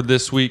it up for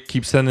this week.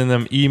 Keep sending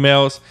them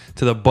emails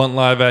to the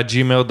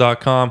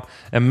buntlive@gmail.com.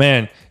 And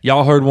man,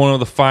 y'all heard one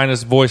of the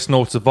finest voice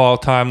notes of all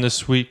time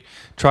this week.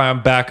 Try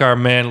and back our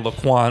man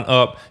Laquan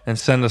up and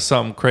send us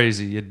something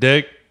crazy. You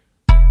dig?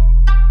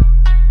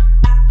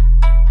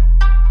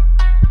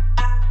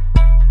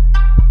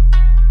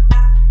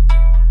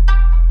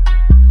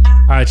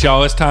 All right,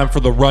 y'all, it's time for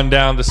the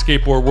rundown, the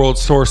skateboard world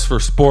source for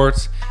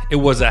sports. It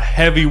was a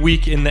heavy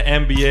week in the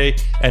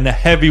NBA and a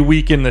heavy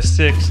week in the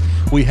Six.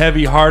 We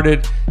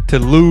heavy-hearted to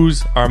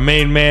lose our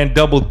main man,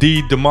 Double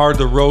D, DeMar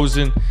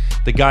DeRozan.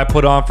 The guy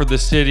put on for the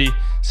city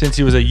since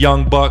he was a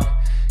young buck.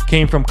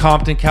 Came from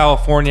Compton,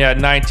 California at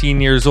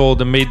 19 years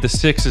old and made the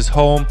Six his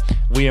home.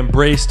 We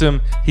embraced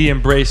him. He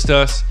embraced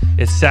us.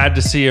 It's sad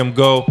to see him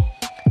go.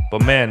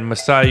 But man,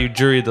 Masai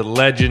Ujiri, the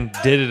legend,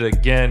 did it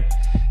again.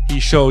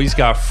 He's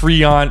got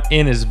Freon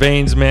in his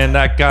veins, man.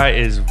 That guy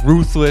is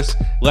ruthless.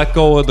 Let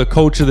go of the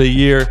coach of the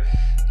year.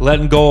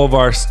 Letting go of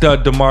our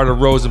stud DeMar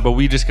DeRozan. But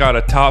we just got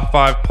a top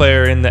 5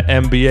 player in the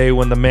NBA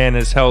when the man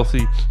is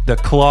healthy. The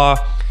Claw,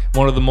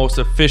 one of the most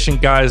efficient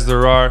guys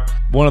there are.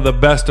 One of the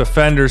best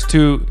defenders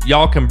too.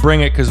 Y'all can bring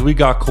it because we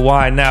got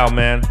Kawhi now,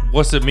 man.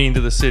 What's it mean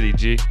to the city,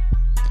 G?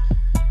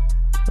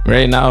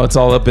 Right now, it's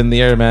all up in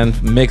the air, man.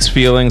 Mixed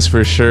feelings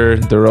for sure.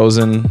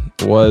 DeRozan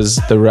was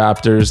the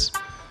Raptors.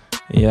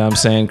 Yeah, I'm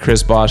saying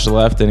Chris Bosh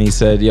left and he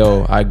said,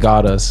 yo, I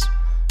got us.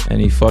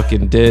 And he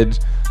fucking did.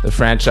 The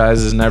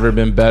franchise has never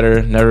been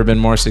better, never been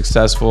more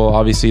successful.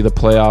 Obviously, the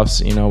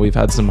playoffs, we've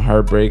had some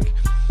heartbreak.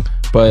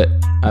 But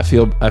I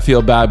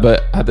feel bad.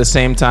 But at the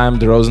same time,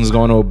 DeRozan's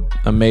going to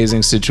an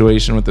amazing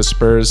situation with the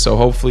Spurs. So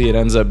hopefully it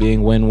ends up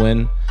being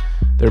win-win.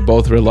 They're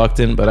both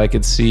reluctant, but I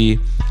could see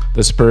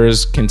the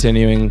Spurs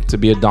continuing to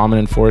be a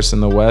dominant force in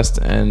the West.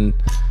 And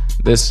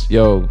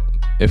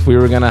if we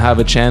were going to have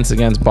a chance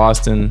against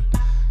Boston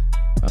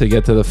to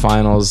get to the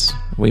finals,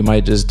 we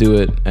might just do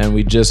it. And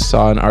we just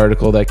saw an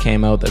article that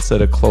came out that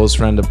said a close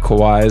friend of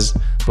Kawhi's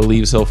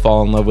believes he'll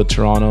fall in love with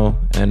Toronto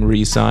and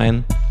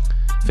re-sign.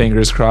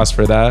 Fingers crossed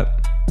for that.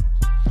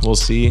 We'll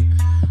see.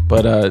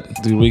 But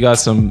dude, we got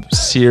some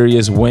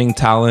serious wing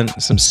talent,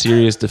 some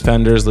serious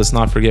defenders. Let's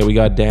not forget we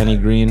got Danny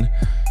Green,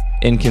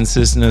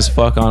 inconsistent as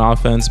fuck on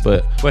offense,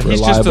 but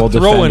he's just a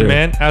throw-in,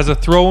 man. As a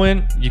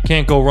throw-in, you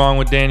can't go wrong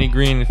with Danny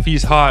Green. If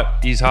he's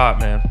hot,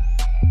 man.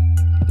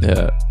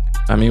 Yeah.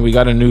 I mean, we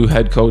got a new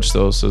head coach,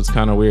 though, so it's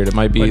kind of weird. It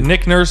might be... But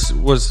Nick Nurse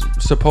was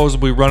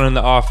supposedly running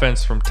the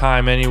offense from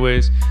time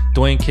anyways.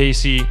 Dwayne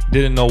Casey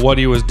didn't know what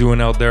he was doing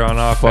out there on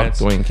offense.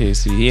 Fuck Dwayne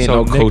Casey. He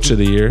ain't coach of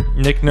the year.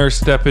 Nick Nurse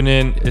stepping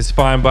in is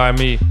fine by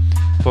me.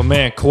 But,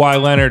 man, Kawhi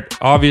Leonard,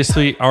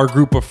 obviously, our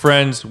group of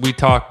friends, we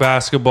talk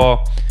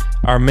basketball.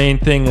 Our main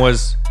thing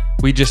was...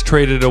 We just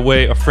traded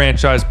away a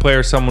franchise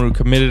player, someone who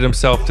committed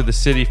himself to the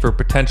city for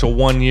potential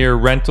 1-year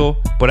rental.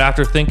 But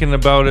after thinking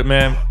about it,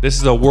 man, this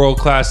is a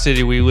world-class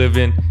city we live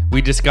in.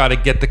 We just got to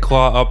get the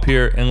Claw up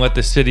here and let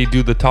the city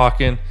do the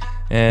talking.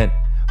 And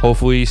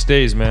hopefully he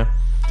stays, man.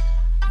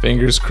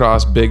 Fingers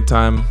crossed big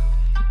time.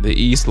 The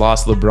East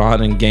lost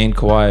LeBron and gained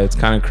Kawhi. It's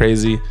kind of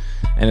crazy.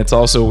 And it's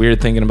also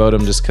weird thinking about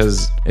him just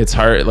because it's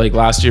hard. Like,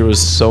 last year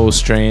was so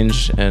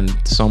strange and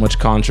so much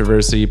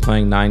controversy,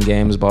 playing 9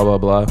 games, blah, blah,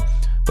 blah.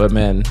 But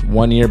man,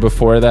 1 year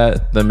before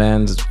that, the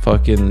man's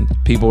fucking...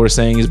 People were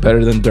saying he's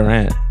better than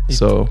Durant.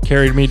 So he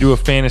carried me to a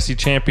fantasy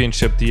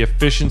championship. The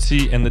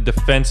efficiency and the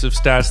defensive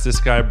stats this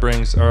guy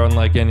brings are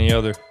unlike any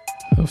other.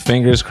 So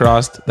fingers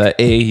crossed that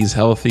A, he's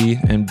healthy,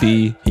 and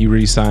B, he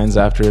re-signs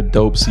after a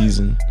dope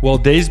season. Well,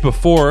 days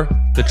before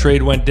the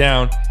trade went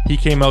down, he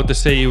came out to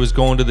say he was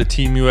going to the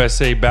Team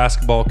USA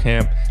basketball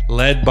camp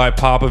led by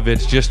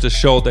Popovich just to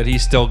show that he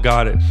still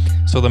got it.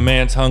 So the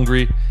man's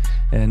hungry.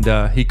 And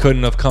he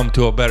couldn't have come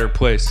to a better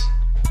place.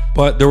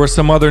 But there was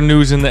some other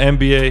news in the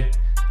NBA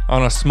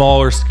on a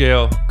smaller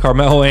scale.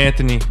 Carmelo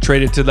Anthony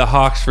traded to the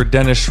Hawks for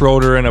Dennis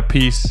Schroeder and a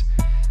piece.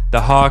 The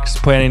Hawks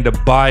planning to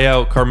buy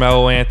out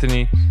Carmelo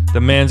Anthony.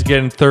 The man's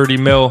getting $30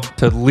 million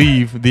to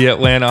leave the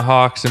Atlanta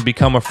Hawks and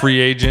become a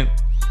free agent.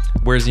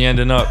 Where's he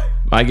ending up?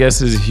 My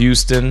guess is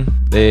Houston.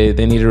 They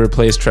need to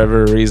replace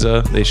Trevor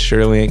Ariza. They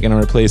surely ain't going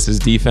to replace his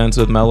defense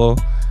with Melo.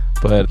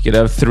 But you could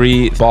have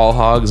 3 ball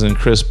hogs and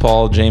Chris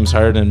Paul, James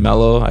Harden, and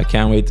Melo. I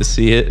can't wait to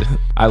see it.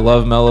 I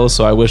love Melo,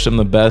 so I wish him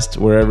the best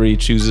wherever he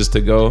chooses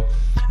to go.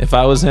 If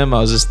I was him,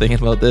 I was just thinking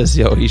about this.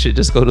 He should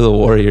just go to the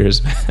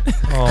Warriors, man.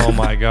 Oh,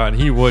 my God.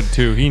 He would,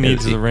 too. He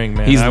needs the ring,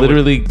 man. He's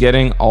literally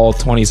getting all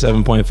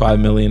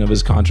 $27.5 million of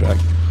his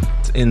contract.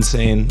 It's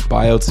insane.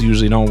 Buyouts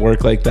usually don't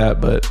work like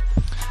that, but,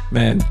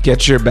 man,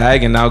 get your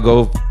bag and now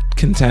go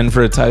contend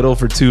for a title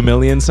for $2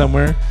 million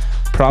somewhere.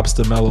 Props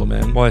to Melo,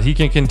 man. Well, he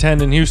can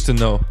contend in Houston,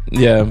 though.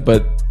 Yeah,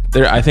 but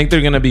I think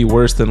they're going to be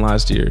worse than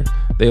last year.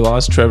 They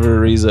lost Trevor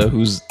Ariza,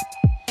 who's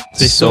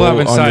They still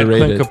haven't signed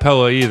underrated. Clint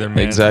Capella either, man.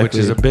 Exactly. Which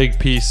is a big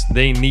piece.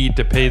 They need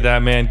to pay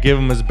that man, give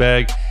him his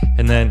bag,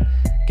 and then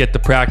get to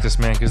practice,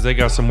 man, because they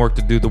got some work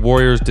to do. The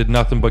Warriors did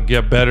nothing but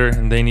get better,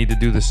 and they need to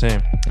do the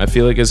same. I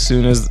feel like as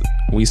soon as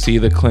we see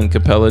the Clint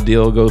Capella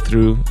deal go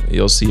through,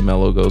 you'll see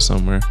Melo go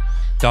somewhere.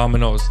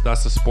 Dominoes.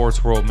 That's the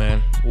sports world,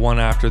 man. One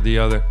after the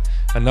other.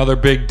 Another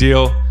big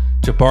deal.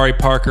 Jabari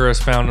Parker has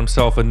found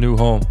himself a new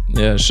home.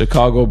 Yeah,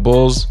 Chicago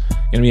Bulls.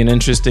 Going to be an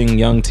interesting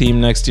young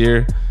team next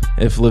year.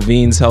 If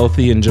Levine's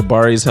healthy and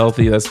Jabari's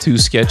healthy, that's two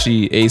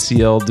sketchy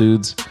ACL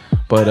dudes.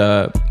 But,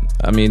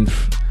 I mean,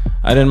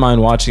 I didn't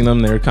mind watching them.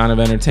 They were kind of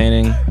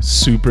entertaining.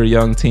 Super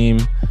young team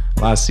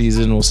last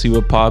season. We'll see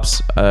what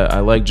pops. I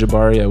like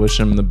Jabari. I wish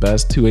him the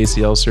best. 2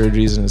 ACL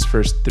surgeries in his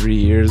first 3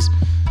 years,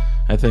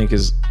 I think,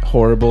 is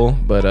horrible.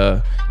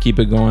 But keep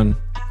it going.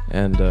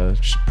 And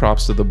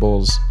props to the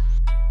Bulls.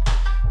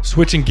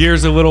 Switching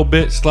gears a little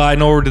bit,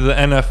 sliding over to the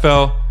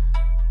NFL.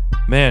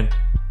 Man,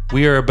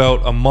 we are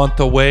about a month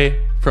away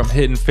from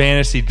hitting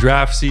fantasy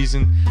draft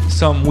season,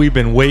 something we've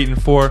been waiting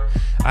for.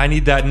 I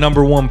need that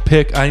number 1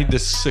 pick. I need to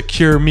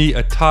secure me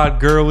a Todd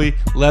Gurley,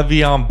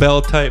 Le'Veon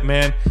Bell type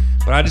man.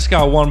 But I just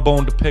got one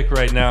bone to pick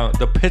right now.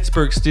 The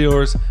Pittsburgh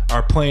Steelers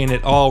are playing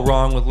it all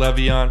wrong with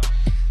Le'Veon.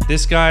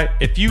 This guy,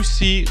 if you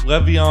see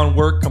Le'Veon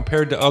work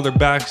compared to other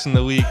backs in the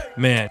league,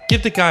 man,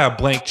 give the guy a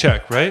blank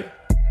check, right?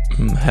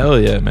 Hell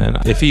yeah, man.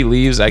 If he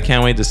leaves, I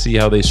can't wait to see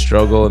how they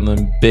struggle. And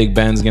then Big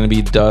Ben's going to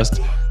be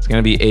dust. It's going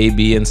to be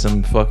AB and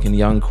some fucking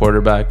young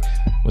quarterback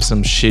with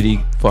some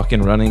shitty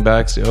fucking running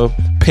backs. Yo,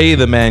 pay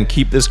the man.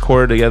 Keep this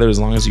core together as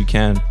long as you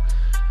can.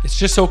 It's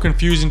just so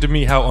confusing to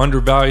me how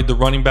undervalued the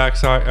running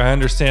backs are. I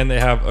understand they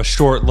have a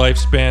short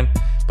lifespan,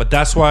 but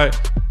that's why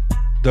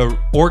the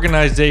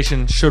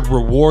organization should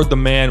reward the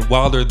man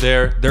while they're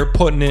there. They're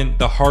putting in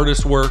the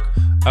hardest work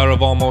out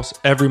of almost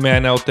every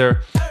man out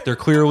there. They're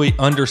clearly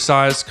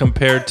undersized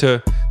compared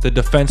to the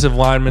defensive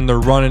linemen they're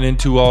running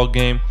into all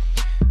game.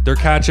 They're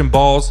catching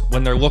balls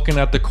when they're looking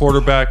at the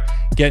quarterback,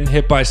 getting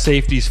hit by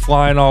safeties,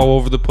 flying all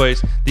over the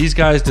place. These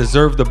guys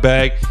deserve the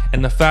bag.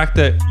 And the fact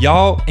that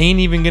y'all ain't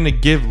even going to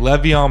give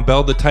Le'Veon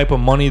Bell the type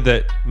of money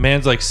that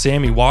mans like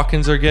Sammy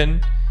Watkins are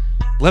getting.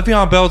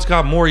 Le'Veon Bell's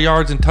got more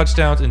yards and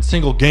touchdowns in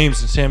single games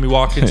than Sammy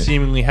Watkins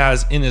seemingly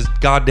has in his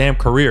goddamn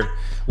career.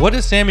 What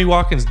has Sammy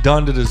Watkins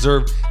done to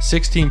deserve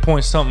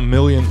 16-point-something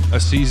million a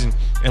season,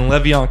 and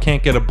Le'Veon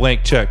can't get a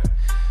blank check?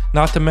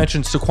 Not to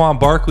mention Saquon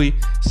Barkley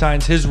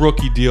signs his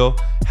rookie deal.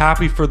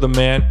 Happy for the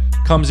man.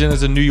 Comes in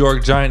as a New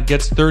York Giant,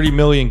 gets $30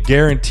 million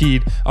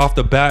guaranteed off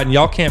the bat, and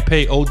y'all can't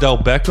pay Odell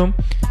Beckham.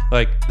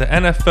 Like, the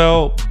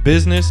NFL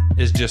business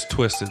is just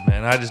twisted,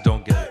 man. I just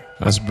don't get it.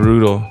 That's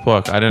brutal.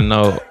 Fuck, I didn't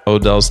know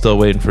Odell's still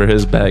waiting for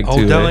his bag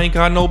too. Odell ain't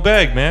got no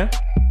bag, man.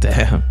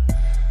 Damn.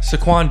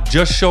 Saquon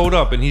just showed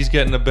up and he's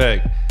getting a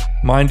bag.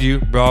 Mind you,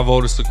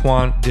 bravo to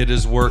Saquon, did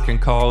his work in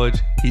college.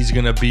 He's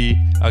going to be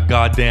a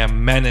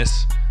goddamn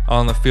menace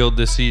on the field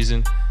this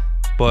season.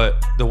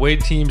 But the way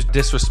teams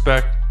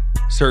disrespect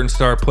certain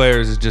star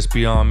players is just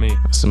beyond me.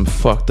 Some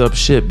fucked up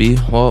shit, B.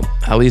 Well,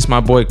 at least my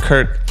boy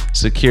Kirk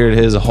secured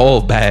his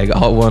whole bag,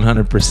 all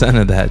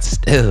 100% of that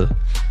still.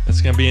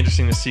 It's going to be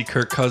interesting to see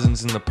Kirk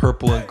Cousins in the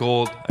purple and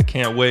gold. I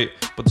can't wait.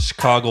 But the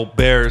Chicago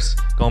Bears,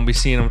 going to be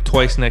seeing him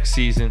twice next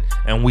season.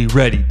 And we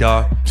ready,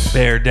 dog.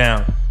 Bear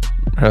down.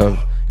 Bro,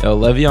 yo,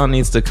 Le'Veon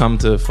needs to come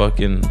to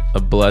fucking a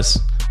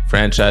blessed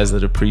franchise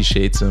that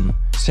appreciates him.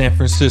 San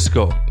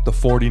Francisco, the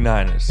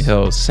 49ers.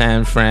 Yo,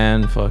 San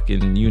Fran,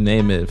 fucking you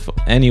name it.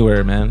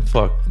 Anywhere, man.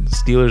 Fuck. The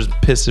Steelers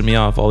pissing me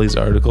off. All these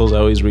articles I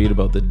always read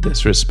about the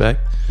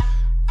disrespect.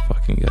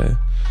 Fucking guy.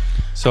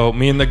 So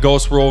me and the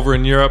Ghost were over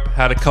in Europe,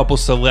 had a couple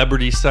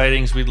celebrity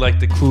sightings we'd like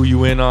to clue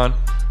you in on.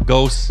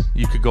 Ghost,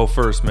 you could go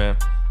first, man.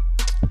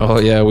 Oh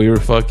yeah, we were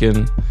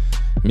fucking,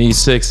 me,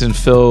 Six, and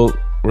Phil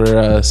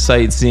were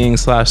sightseeing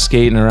 /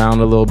 skating around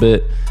a little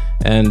bit,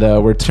 and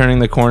we're turning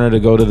the corner to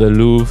go to the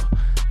Louvre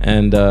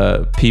and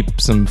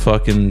peep some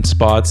fucking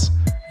spots,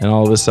 and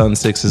all of a sudden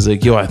Six is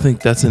like, yo, I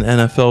think that's an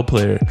NFL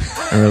player.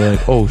 And we're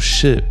like, oh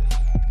shit.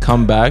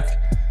 Come back.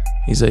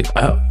 He's like,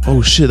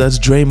 oh shit, that's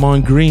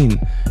Draymond Green.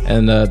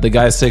 And the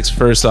guy Six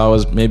first saw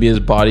was maybe his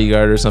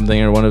bodyguard or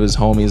something, or one of his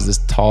homies, this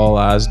tall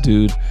ass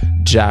dude,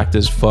 jacked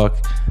as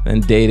fuck.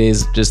 And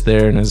Day-Day's just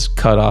there in his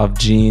cut off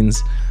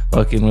jeans,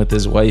 fucking with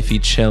his wifey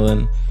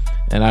chilling.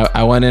 And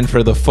I went in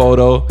for the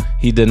photo.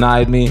 He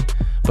denied me,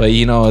 but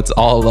you know, it's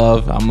all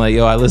love. I'm like,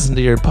 yo, I listened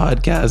to your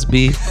podcast,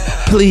 B.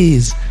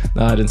 Please.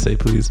 No, I didn't say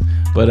please.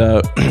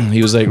 But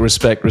he was like,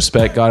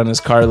 respect, got in his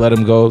car, let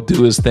him go,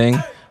 do his thing.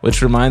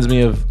 Which reminds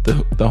me of the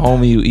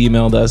homie who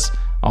emailed us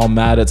all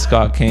mad at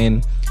Scott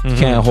Kane. You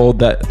can't hold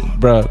that,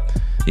 bro.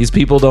 These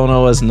people don't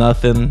owe us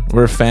nothing.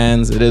 We're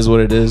fans. It is what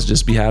it is.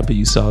 Just be happy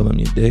you saw them,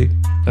 you dig?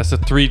 That's a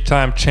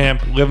 3-time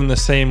champ living the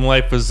same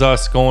life as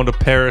us, going to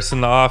Paris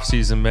in the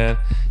off-season, man.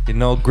 You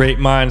know, great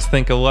minds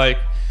think alike.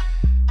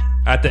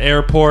 At the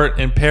airport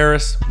in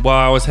Paris,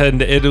 while I was heading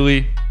to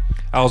Italy,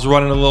 I was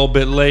running a little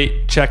bit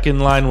late. Check-in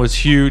line was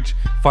huge.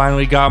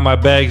 Finally got my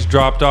bags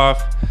dropped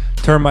off.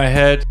 Turn my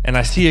head, and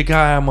I see a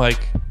guy. I'm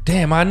like,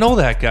 damn, I know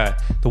that guy.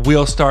 The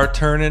wheels start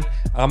turning.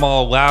 I'm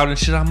all loud and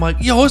shit. I'm like,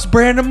 yo, it's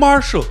Brandon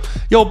Marshall.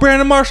 Yo,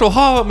 Brandon Marshall,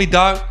 holler at me,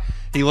 dog.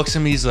 He looks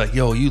at me. He's like,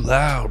 yo, you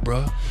loud,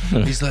 bro.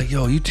 He's like,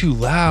 yo, you too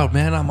loud,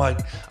 man. I'm like,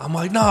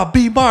 nah,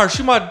 B Marsh,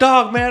 you my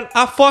dog, man.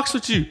 I fucks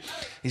with you.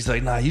 He's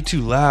like, nah, you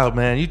too loud,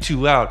 man. You too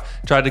loud.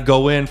 Tried to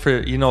go in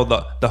for,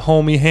 the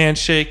homie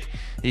handshake.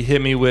 He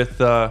hit me with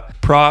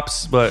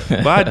props, but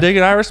I dig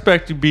it. I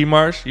respect you, B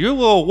Marsh. You're a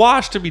little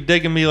washed to be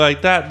digging me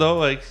like that, though.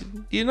 Like,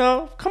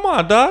 come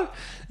on, dog.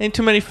 Ain't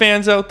too many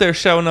fans out there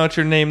shouting out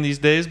your name these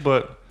days,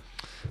 but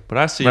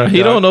I see you.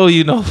 He don't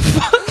know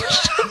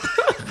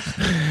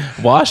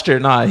washed or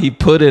not. He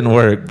put in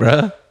work,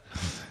 bruh.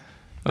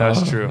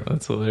 That's true.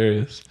 That's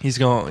hilarious. He's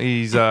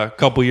a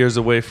couple years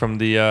away from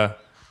the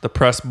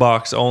press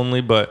box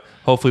only, but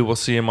hopefully we'll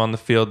see him on the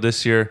field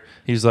this year.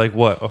 He's like,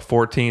 what, a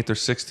 14th or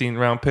 16th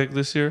round pick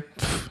this year?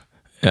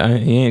 Yeah,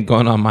 he ain't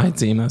going on my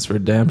team, that's for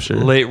damn sure.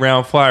 Late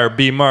round flyer,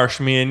 B Marsh,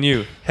 me and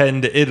you.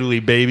 Heading to Italy,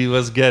 baby.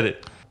 Let's get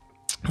it.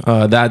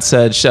 That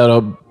said, shout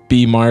out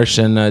B Marsh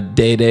and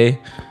Day Day.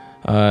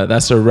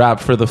 That's a wrap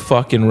for the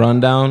fucking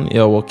rundown.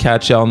 Yo, we'll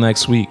catch y'all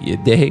next week. You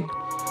dig?